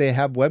fact that they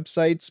have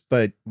websites,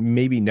 but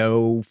maybe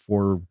no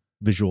for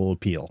visual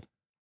appeal.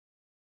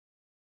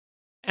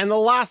 And the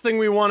last thing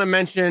we want to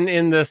mention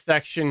in this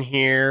section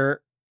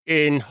here,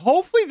 and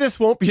hopefully this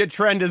won't be a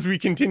trend as we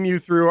continue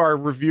through our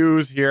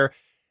reviews here,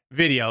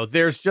 video.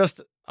 There's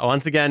just,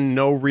 once again,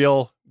 no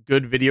real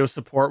good video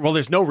support. Well,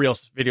 there's no real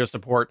video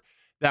support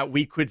that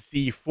we could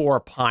see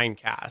for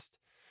Pinecast.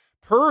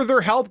 Per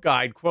their help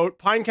guide, quote,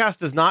 Pinecast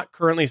does not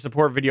currently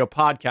support video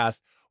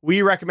podcasts.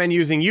 We recommend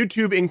using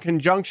YouTube in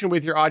conjunction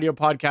with your audio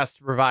podcast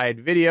to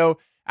provide video.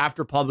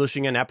 After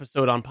publishing an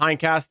episode on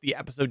Pinecast, the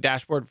episode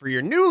dashboard for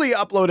your newly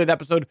uploaded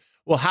episode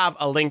will have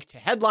a link to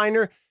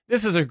Headliner.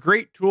 This is a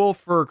great tool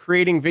for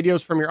creating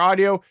videos from your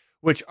audio,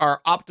 which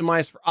are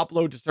optimized for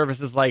upload to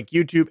services like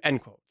YouTube,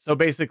 end quote. So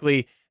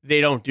basically, they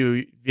don't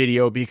do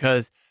video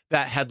because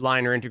that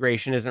Headliner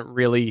integration isn't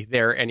really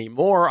there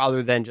anymore,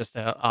 other than just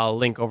a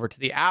link over to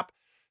the app.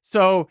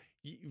 So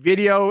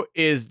video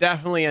is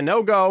definitely a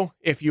no-go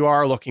if you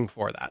are looking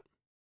for that.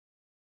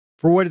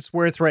 For what it's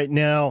worth right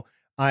now,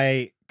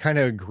 I kind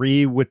of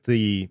agree with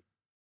the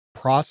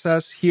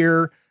process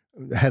here,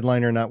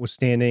 Headliner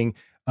notwithstanding,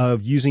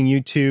 of using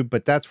YouTube,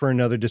 but that's for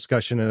another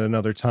discussion at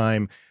another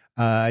time.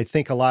 I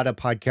think a lot of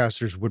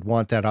podcasters would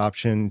want that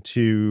option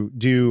to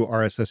do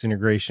RSS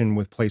integration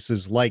with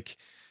places like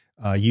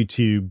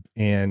YouTube,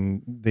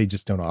 and they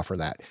just don't offer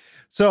that.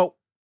 So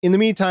in the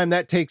meantime,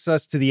 that takes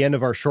us to the end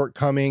of our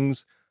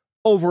shortcomings.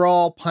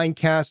 Overall,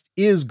 Pinecast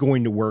is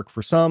going to work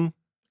for some,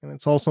 and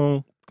it's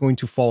also going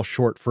to fall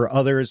short for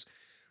others.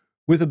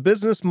 With a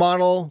business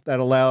model that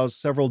allows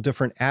several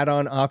different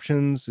add-on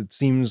options, it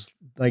seems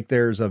like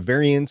there's a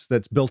variance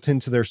that's built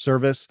into their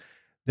service.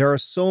 There are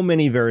so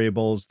many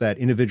variables that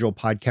individual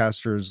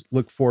podcasters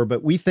look for,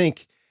 but we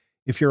think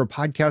if you're a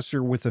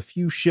podcaster with a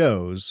few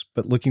shows,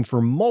 but looking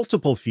for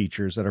multiple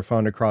features that are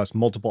found across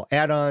multiple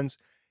add-ons,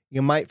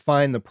 you might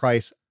find the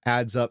price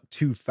adds up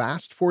too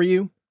fast for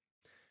you.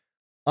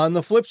 On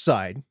the flip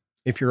side,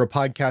 if you're a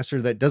podcaster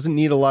that doesn't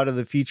need a lot of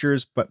the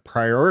features, but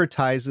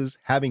prioritizes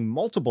having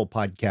multiple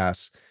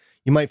podcasts,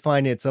 you might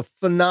find it's a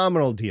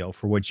phenomenal deal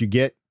for what you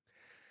get.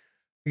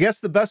 I guess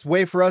the best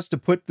way for us to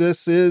put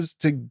this is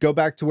to go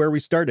back to where we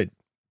started.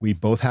 We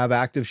both have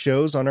active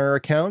shows on our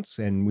accounts,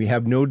 and we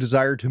have no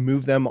desire to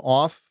move them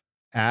off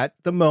at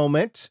the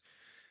moment,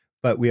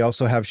 but we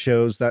also have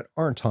shows that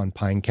aren't on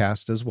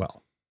Pinecast as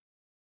well.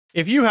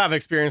 If you have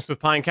experience with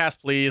Pinecast,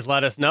 please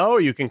let us know.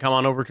 You can come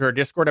on over to our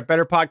Discord at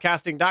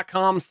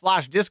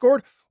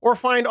betterpodcasting.com/Discord, or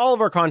find all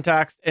of our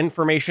contact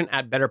information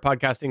at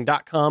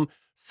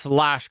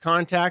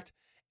betterpodcasting.com/contact.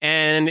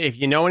 And if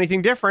you know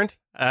anything different,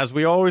 as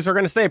we always are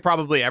going to say,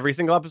 probably every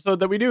single episode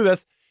that we do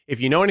this,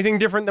 if you know anything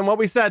different than what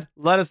we said,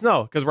 let us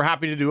know, because we're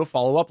happy to do a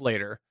follow-up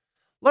later.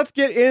 Let's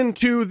get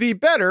into the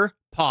Better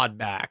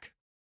Podback.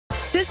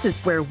 This is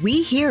where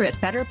we here at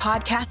Better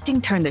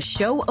Podcasting turn the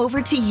show over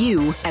to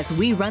you as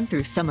we run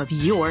through some of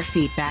your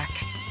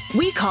feedback.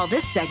 We call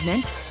this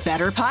segment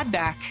Better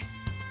Podback.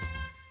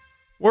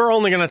 We're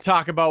only going to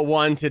talk about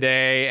one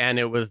today, and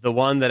it was the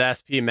one that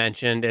SP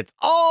mentioned. It's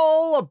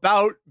all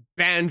about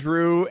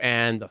Bandrew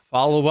and the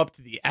follow-up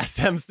to the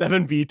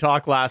SM7B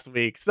talk last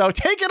week. So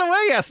take it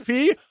away,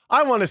 SP.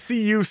 I want to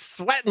see you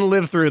sweat and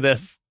live through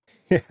this.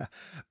 Yeah,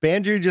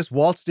 Bandrew just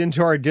waltzed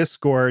into our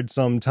Discord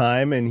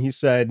sometime, and he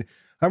said,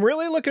 "I'm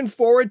really looking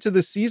forward to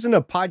the season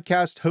of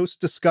podcast host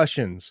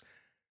discussions."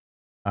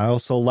 I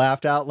also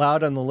laughed out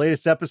loud on the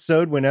latest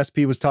episode when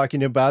SP was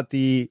talking about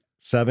the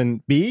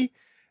 7B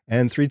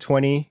and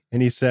 320,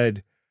 and he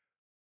said,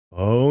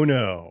 "Oh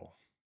no."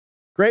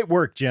 Great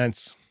work,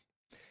 gents.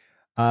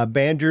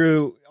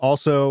 Bandrew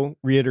also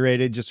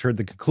reiterated, just heard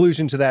the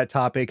conclusion to that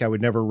topic. I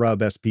would never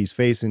rub SP's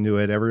face into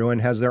it. Everyone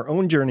has their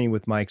own journey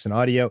with mics and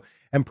audio,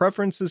 and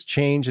preferences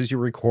change as you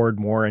record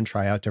more and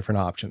try out different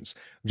options.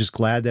 I'm just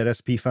glad that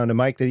SP found a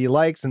mic that he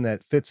likes and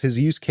that fits his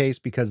use case,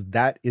 because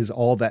that is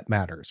all that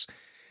matters.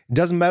 It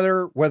doesn't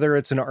matter whether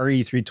it's an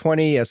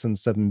RE320,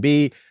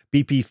 SM7B,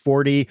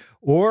 BP40,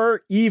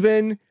 or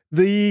even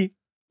the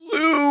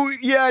Blue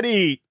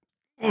Yeti.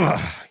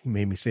 Ugh, you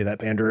made me say that,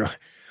 Bandrew.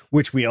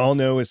 Which we all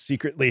know is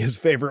secretly his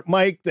favorite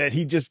mic that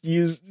he just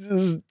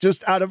uses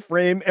just out of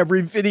frame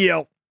every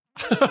video.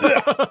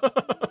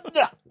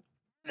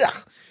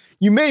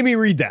 You made me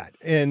read that.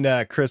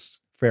 And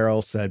Chris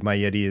Farrell said, "My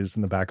Yeti is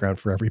in the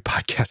background for every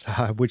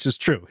podcast," which is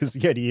true. His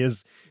Yeti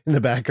is in the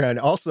background.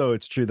 Also,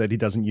 it's true that he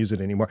doesn't use it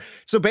anymore.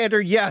 So,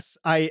 Bander, yes,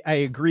 I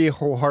agree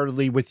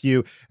wholeheartedly with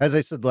you. As I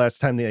said last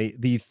time,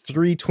 the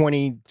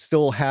 320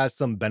 still has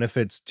some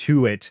benefits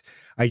to it.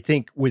 I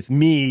think with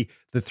me,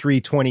 the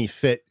 320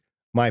 fit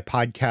my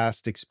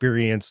podcast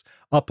experience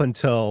up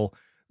until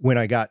when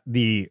I got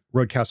the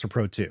Rodecaster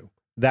Pro 2.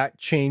 That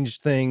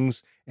changed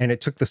things, and it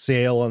took the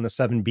sale on the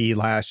 7B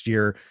last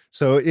year.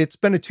 So it's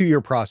been a 2-year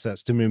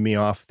process to move me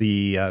off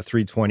the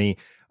 320.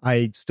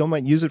 I still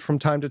might use it from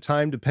time to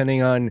time,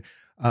 depending on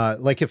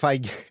like if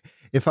I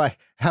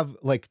have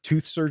like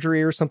tooth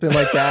surgery or something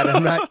like that,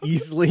 I'm not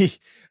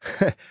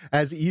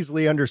as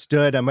easily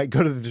understood. I might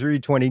go to the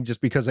 320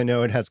 just because I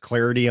know it has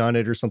clarity on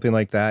it or something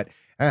like that.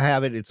 I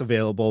have it, it's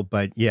available.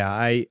 But yeah,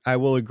 I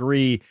will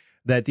agree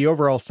that the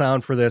overall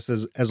sound for this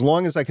is, as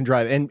long as I can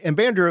drive. And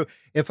Bandrew,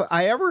 if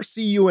I ever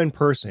see you in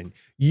person,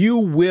 you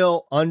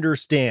will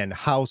understand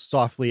how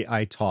softly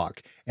I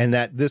talk, and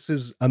that this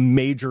is a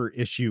major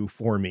issue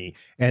for me,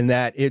 and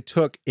that it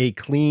took a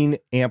clean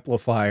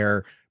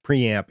amplifier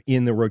preamp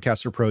in the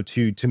Rodecaster Pro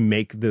 2 to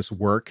make this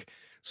work.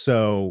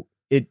 So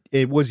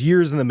it was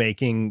years in the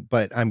making,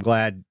 but I'm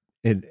glad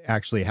it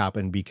actually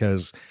happened,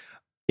 because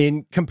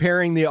in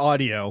comparing the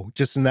audio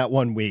just in that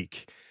 1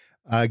 week,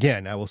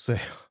 again, I will say,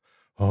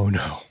 oh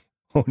no.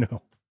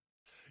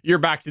 You're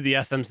back to the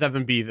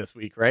SM7B this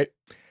week, right?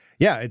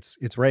 Yeah, it's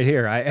right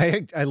here.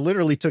 I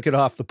literally took it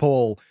off the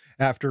pole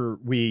after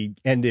we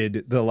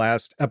ended the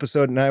last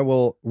episode, and I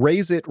will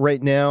raise it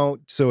right now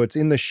so it's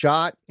in the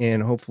shot,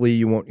 and hopefully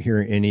you won't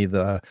hear any of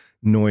the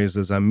noise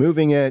as I'm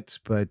moving it.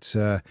 But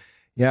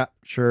yeah,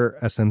 sure,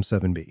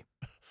 SM7B.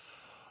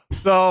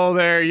 So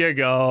there you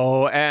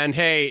go. And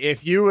hey,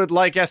 if you would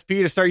like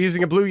SP to start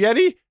using a Blue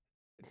Yeti,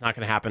 it's not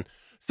going to happen.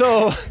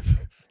 So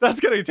that's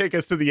going to take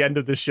us to the end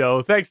of the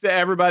show. Thanks to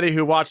everybody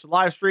who watched the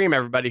live stream,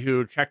 everybody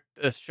who checked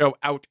this show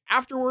out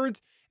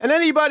afterwards, and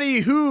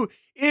anybody who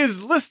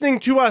is listening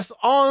to us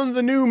on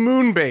the new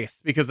moon base,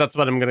 because that's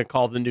what I'm going to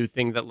call the new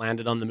thing that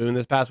landed on the moon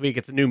this past week.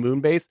 It's a new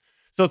moon base.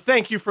 So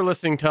thank you for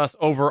listening to us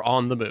over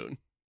on the moon.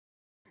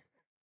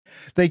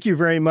 Thank you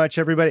very much,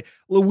 everybody.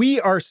 We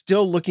are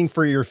still looking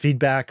for your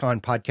feedback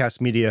on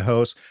Podcast Media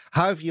Hosts.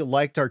 How have you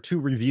liked our 2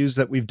 reviews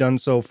that we've done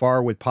so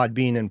far with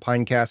Podbean and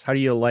Pinecast? How do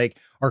you like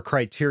our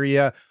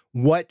criteria?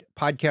 What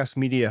podcast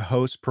media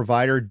host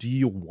provider do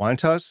you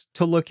want us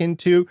to look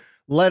into?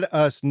 Let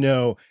us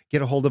know.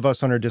 Get a hold of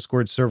us on our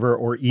Discord server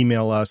or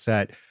email us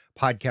at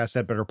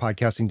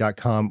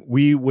podcast@betterpodcasting.com.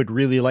 We would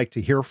really like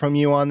to hear from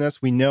you on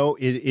this. We know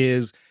it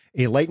is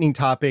a lightning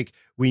topic.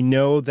 We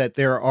know that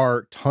there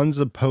are tons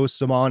of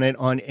posts on it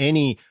on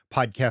any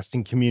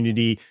podcasting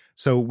community.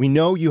 So we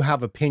know you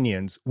have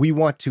opinions. We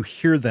want to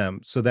hear them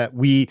so that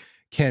we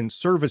can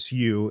service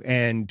you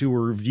and do a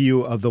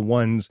review of the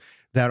ones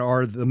that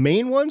are the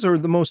main ones or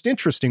the most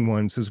interesting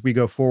ones as we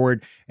go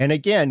forward. And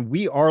again,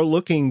 we are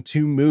looking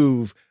to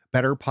move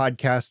Better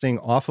Podcasting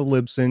off of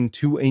Libsyn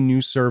to a new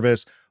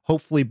service,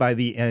 hopefully by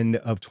the end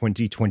of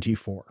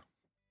 2024.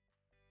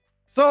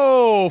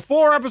 So,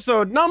 for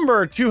episode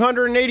number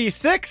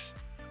 286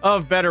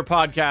 of Better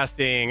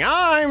Podcasting,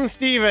 I'm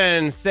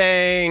Steven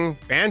saying,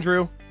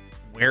 Andrew,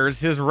 where's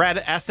his red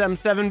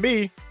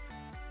SM7B?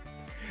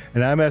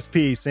 And I'm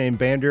SP saying,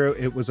 Bandrew,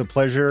 it was a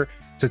pleasure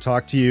to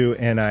talk to you,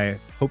 and I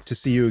hope to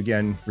see you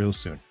again real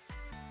soon.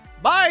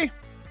 Bye!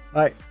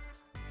 Bye.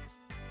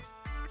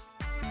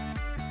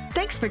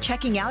 Thanks for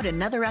checking out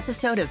another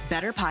episode of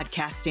Better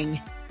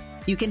Podcasting.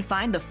 You can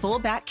find the full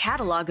back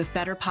catalog of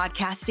Better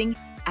Podcasting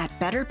at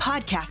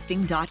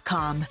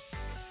betterpodcasting.com.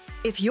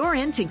 If you're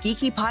into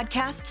geeky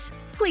podcasts,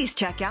 please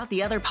check out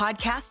the other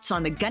podcasts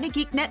on the Gonna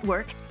Geek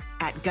Network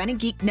at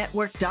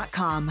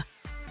gonnageeknetwork.com.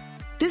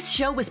 This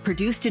show was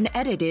produced and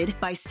edited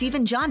by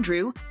Stephen John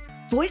Drew.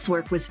 Voice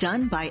work was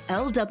done by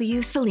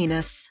L.W.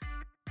 Salinas.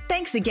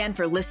 Thanks again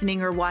for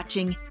listening or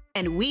watching,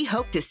 and we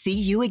hope to see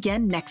you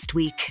again next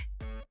week.